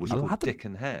school was called Dick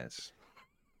and Hares.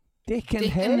 Dick and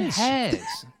Hares.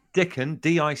 Dickon,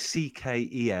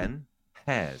 Dicken,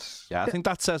 Hares. Yeah, I think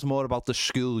that says more about the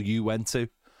school you went to.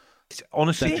 It's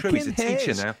honestly true. He's a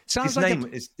teacher now. Sounds His like name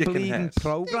is Dick and Hares.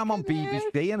 Program on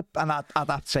BBC and an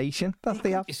adaptation that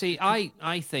they have. You see,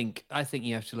 I think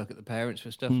you have to look at the parents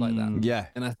for stuff like that. Yeah,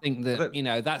 and I think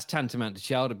that that's tantamount to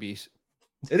child abuse.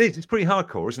 It is. It's pretty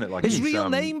hardcore, isn't it? Like his real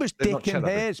name was Dick and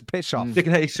Hares. Piss off. Dick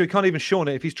and Hares. So he can't even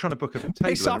shorten it if he's trying to book a table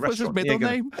Piss in a off was his restaurant. middle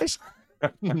name.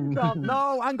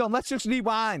 No, hang on. Let's just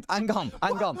rewind. Hang on.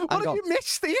 What have you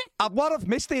missed it? What I've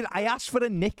missed it. I asked for a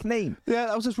nickname. Yeah,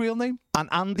 that was his real name. And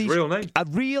Andy's real name.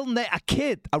 a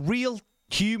kid, a real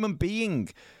human being,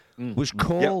 was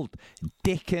called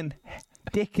Dickon Hares.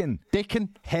 Dick and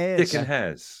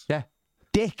Hares. Yeah.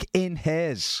 Dick in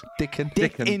Hares. Dickon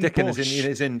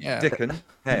is in Dickon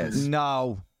Hares.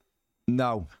 No.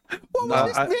 What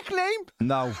was his nickname?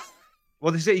 No.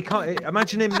 Well, this is it. You can't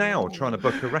imagine him now trying to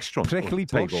book a restaurant Prickly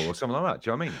table Bush. or something like that. Do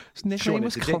you know what I mean? His nickname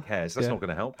was Dick Hares. That's not going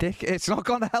to help. Dick. It's not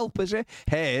going to help, is it?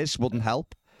 Hares wouldn't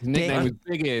help. His nickname was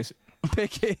Big Ears.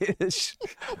 Big Ears.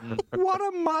 What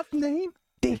a mad name.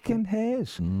 Dick and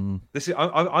Hares. This is.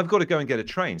 I've got to go and get a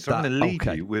train, so I'm going to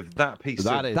leave you with that piece.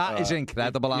 That is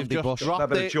incredible, Andy Bush.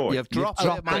 You've dropped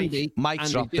it, Andy. Mike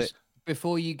dropped it.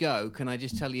 Before you go, can I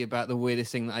just tell you about the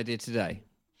weirdest thing that I did today?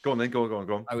 Go on then. Go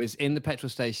on. I was in the petrol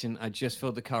station. I just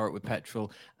filled the car up with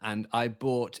petrol, and I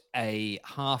bought a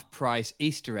half-price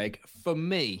Easter egg for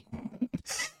me.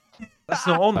 That's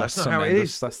not on. That's not how it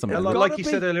is. That's the like you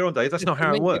said earlier on, Dave. That's not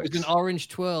how it works. It was an orange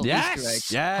twirl Easter egg.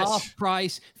 Yes. Half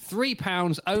price,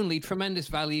 £3 only. Tremendous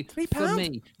value for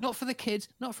me. Not for the kids,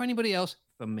 not for anybody else.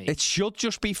 For me. It should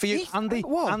just be for you, Andy.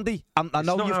 What? Andy, I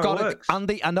know you've got to.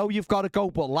 Andy, I know you've got to go.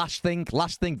 But last thing,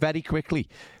 very quickly,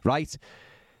 right?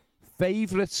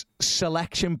 Favorite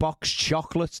selection box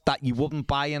chocolates that you wouldn't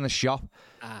buy in a shop.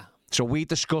 So we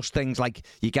discussed things like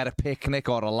you get a picnic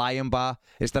or a Lion Bar.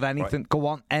 Is there anything? Right. Go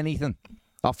on, anything.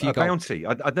 Off you go. Bounty.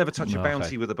 I'd never touch a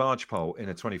Bounty with a barge pole in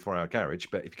a 24-hour garage,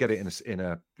 but if you get it in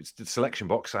a selection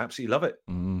box, I absolutely love it.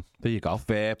 There you go.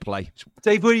 Fair play.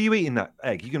 Take you eating that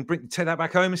egg? You can take that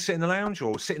back home and sit in the lounge,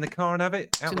 or sit in the car and have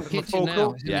it out in the from kitchen the now.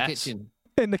 forecourt. In the kitchen.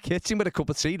 In the kitchen with a cup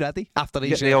of tea ready after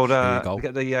these. Get the old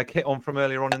get the kit on from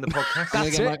earlier on in the podcast.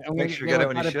 That's it. Make sure you get it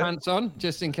on your shirt. Pants on,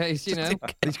 just in case, you know.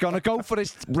 He's going to go for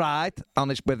his ride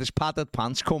with his padded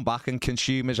pants, come back and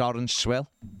consume his orange swill.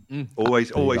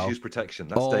 Always use protection.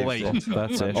 That's always. Dave's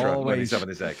That's it. Always. When he's having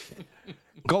his egg.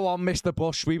 Go on, Mr.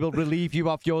 Bush. We will relieve you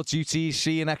of your duties.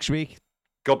 See you next week.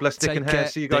 God bless Dick and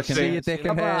Hares. See you guys soon. See you, Dick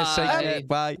and Hares.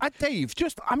 Bye. Dave,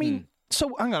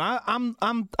 so hang on.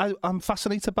 I'm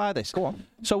fascinated by this. Go on.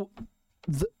 So,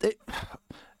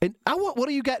 what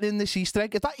are you getting in this Easter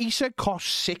egg? If that Easter egg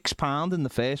costs £6 in the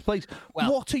first place,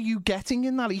 what are you getting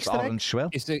in that Easter egg? Orange swill.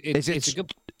 Is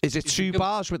it 2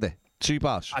 bars with it? 2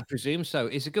 bars. I presume so.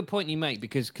 It's a good point you make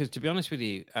because to be honest with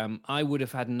you, I would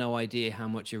have had no idea how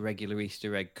much a regular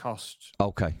Easter egg costs.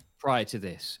 Okay. Prior to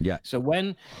this, yeah. So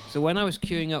when I was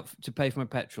queuing up to pay for my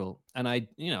petrol, and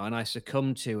I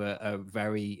succumbed to a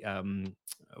very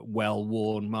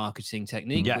well-worn marketing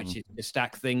technique, which is to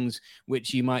stack things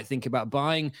which you might think about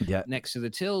buying next to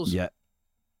the tills. Yeah.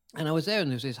 And I was there,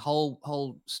 and there was this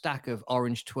whole stack of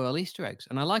orange twirl Easter eggs,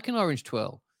 and I like an orange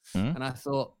twirl, and I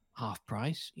thought half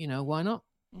price, why not?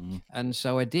 And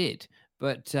so I did.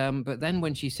 But then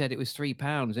when she said it was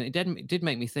 £3, and it did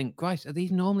make me think, Christ, are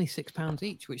these normally £6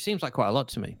 each? Which seems like quite a lot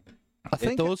to me. I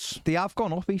think it does. They have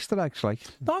gone up Easter eggs, like.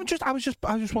 No, I was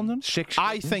just wondering.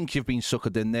 I think you've been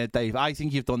suckered in there, Dave. I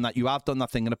think you've done that. You have done that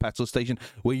thing in a petrol station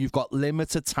where you've got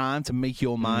limited time to make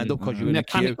your mind up because you're in a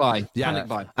queue. Panic buy. Panic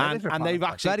buy. And they've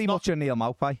actually very much a Neil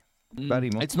Maupay. Very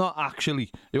much. It's not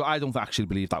actually. I don't actually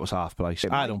believe that was half price.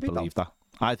 I don't believe that.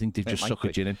 I think they've just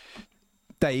suckered you in.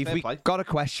 Dave, we got a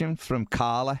question from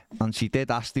Carla, and she did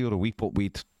ask the other week, but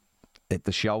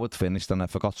the show had finished, and I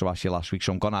forgot to ask you last week,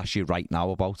 so I'm going to ask you right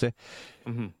now about it.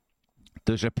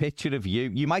 There's a picture of you.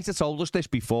 You might have told us this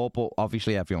before, but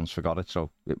obviously everyone's forgot it,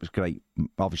 so it was great.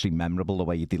 Obviously memorable the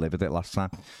way you delivered it last time.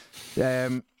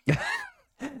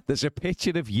 There's a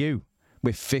picture of you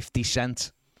with 50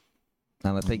 Cent.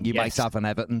 And I think you might have an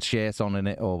Everton shirt on in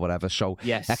it or whatever. So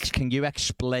can you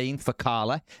explain for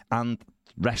Carla and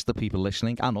rest of the people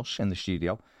listening and us in the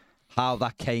studio how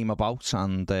that came about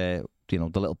and the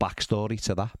little backstory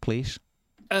to that, please?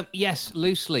 Yes,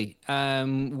 loosely.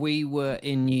 We were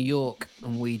in New York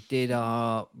and we did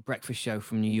our breakfast show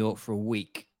from New York for a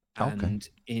week. And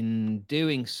in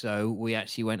doing so, we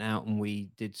actually went out and we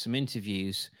did some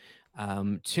interviews.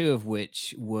 2 of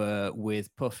which were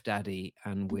with Puff Daddy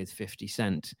and with 50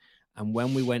 Cent. And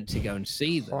when we went to go and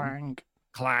see them,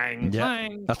 clang,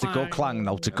 that's a good clang.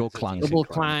 No, it's a good clang. Double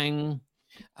clang.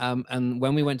 And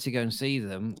when we went to go and see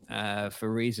them,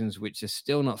 for reasons which are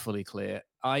still not fully clear,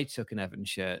 I took an Everton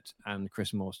shirt and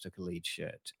Chris Morse took a Leeds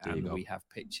shirt. And we have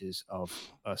pictures of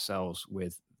ourselves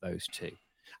with those 2.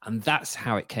 And that's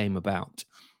how it came about.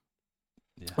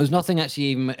 Yeah. There's nothing actually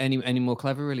even any more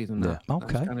clever really than that.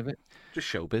 Okay. That's kind of it. Just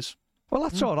showbiz. Well,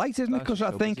 that's all right, isn't it? Because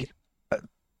I think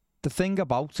the thing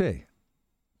about it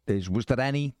is, was there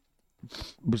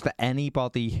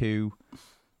anybody who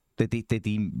did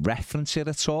he reference it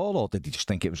at all, or did he just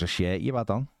think it was a shirt you had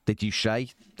on? Did you say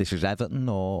this is Everton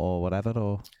or whatever?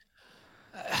 Or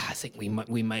I think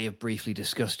we may have briefly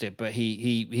discussed it, but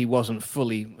he wasn't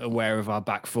fully aware of our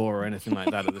back 4 or anything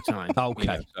like that at the time.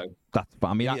 Okay, so that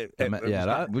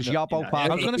that was Yobbo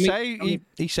part. I was going to say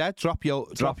he said drop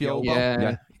Yobbo.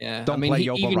 Yeah. Don't play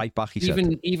Yobbo right back. He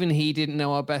said even he didn't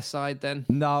know our best side then.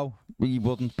 No, he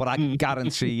wouldn't. But I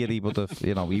guarantee you, he would have.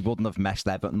 He wouldn't have messed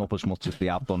Everton up as much as they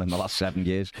have done in the last 7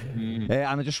 years. And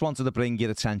I just wanted to bring your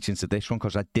attention to this one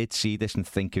because I did see this and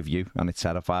think of you, and it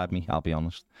terrified me. I'll be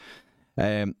honest.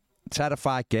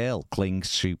 Terrified girl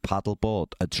clings to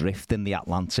paddleboard adrift in the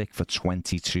Atlantic for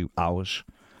 22 hours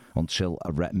until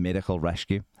a miracle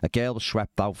rescue. A girl was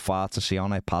swept out far to sea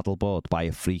on her paddleboard by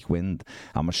a freak wind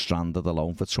and was stranded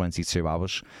alone for 22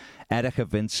 hours. Erica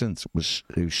Vincent,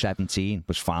 who's 17,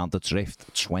 was found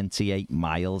adrift 28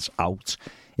 miles out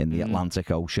in the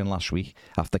Atlantic Ocean last week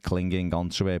after clinging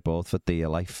onto her board for dear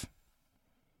life.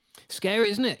 Scary,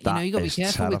 isn't it? You got to be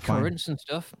careful with currents and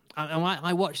stuff.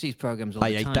 I watch these programs all the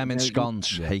time. I hate them in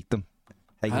scones. Hate them.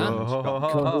 I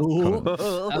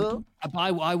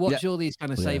watch all these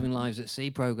kind of saving lives at sea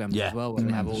programs as well, where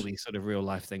they have all these sort of real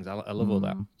life things. I love all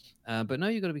that. But no,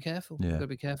 you've got to be careful. You've got to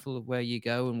be careful of where you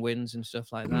go and winds and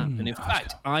stuff like that. And in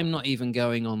fact, I'm not even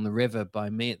going on the river by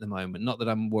me at the moment. Not that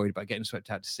I'm worried about getting swept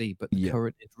out to sea, but the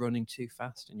current is running too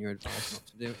fast and you're advised not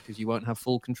to do it because you won't have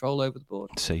full control over the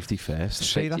board. Safety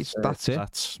first. That's it.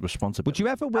 That's responsibility. Would you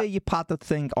ever wear your padded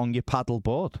thing on your paddle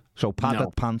board? So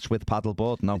padded pants with paddle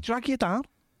board? No. They drag you down?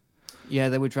 Yeah,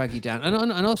 they would drag you down,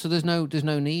 and also there's no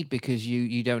need because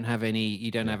you don't have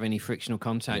any frictional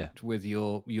contact with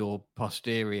your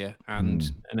posterior and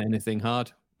anything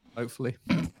hard, hopefully.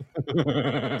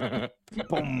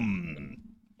 Boom!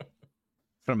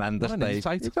 Tremendous, Dave.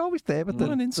 It's always there, but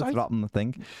dropping the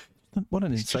thing. What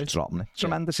an insight! Dropping it.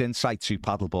 Tremendous insight to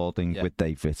paddleboarding with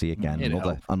Dave Vitti again.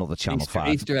 Another Channel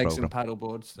 5 Easter eggs program. and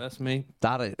paddleboards. That's me.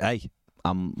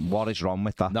 What is wrong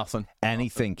with that? Nothing.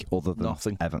 Anything other than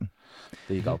Everton.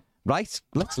 There you go. Right,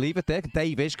 let's leave it there.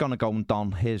 Dave is going to go and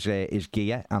don his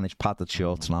gear and his padded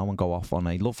shorts now and go off on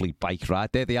a lovely bike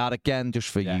ride. There they are again, just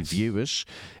for you viewers.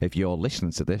 If you're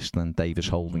listening to this, then Dave is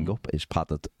holding up his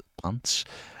padded pants.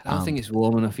 I don't think it's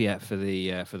warm enough yet for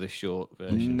the short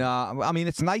version. No, I mean,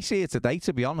 it's nice here today,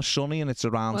 to be honest, sunny, and it's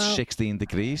around 16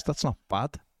 degrees. That's not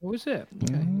bad. Oh, is it?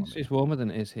 Okay. It's warmer than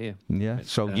it is here. Yeah,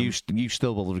 so you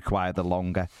still will require the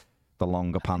longer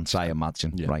pants, I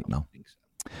imagine, right now. I think so.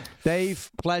 Dave,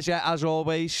 pleasure as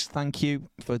always. Thank you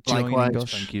for joining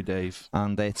us. Thank you, Dave.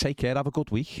 And take care. Have a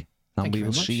good week. And we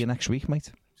will see you next week,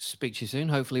 mate. Speak to you soon,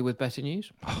 hopefully with better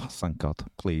news. Oh, thank God.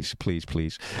 Please, please,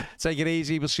 please. Take it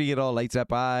easy. We'll see you all later.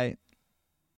 Bye.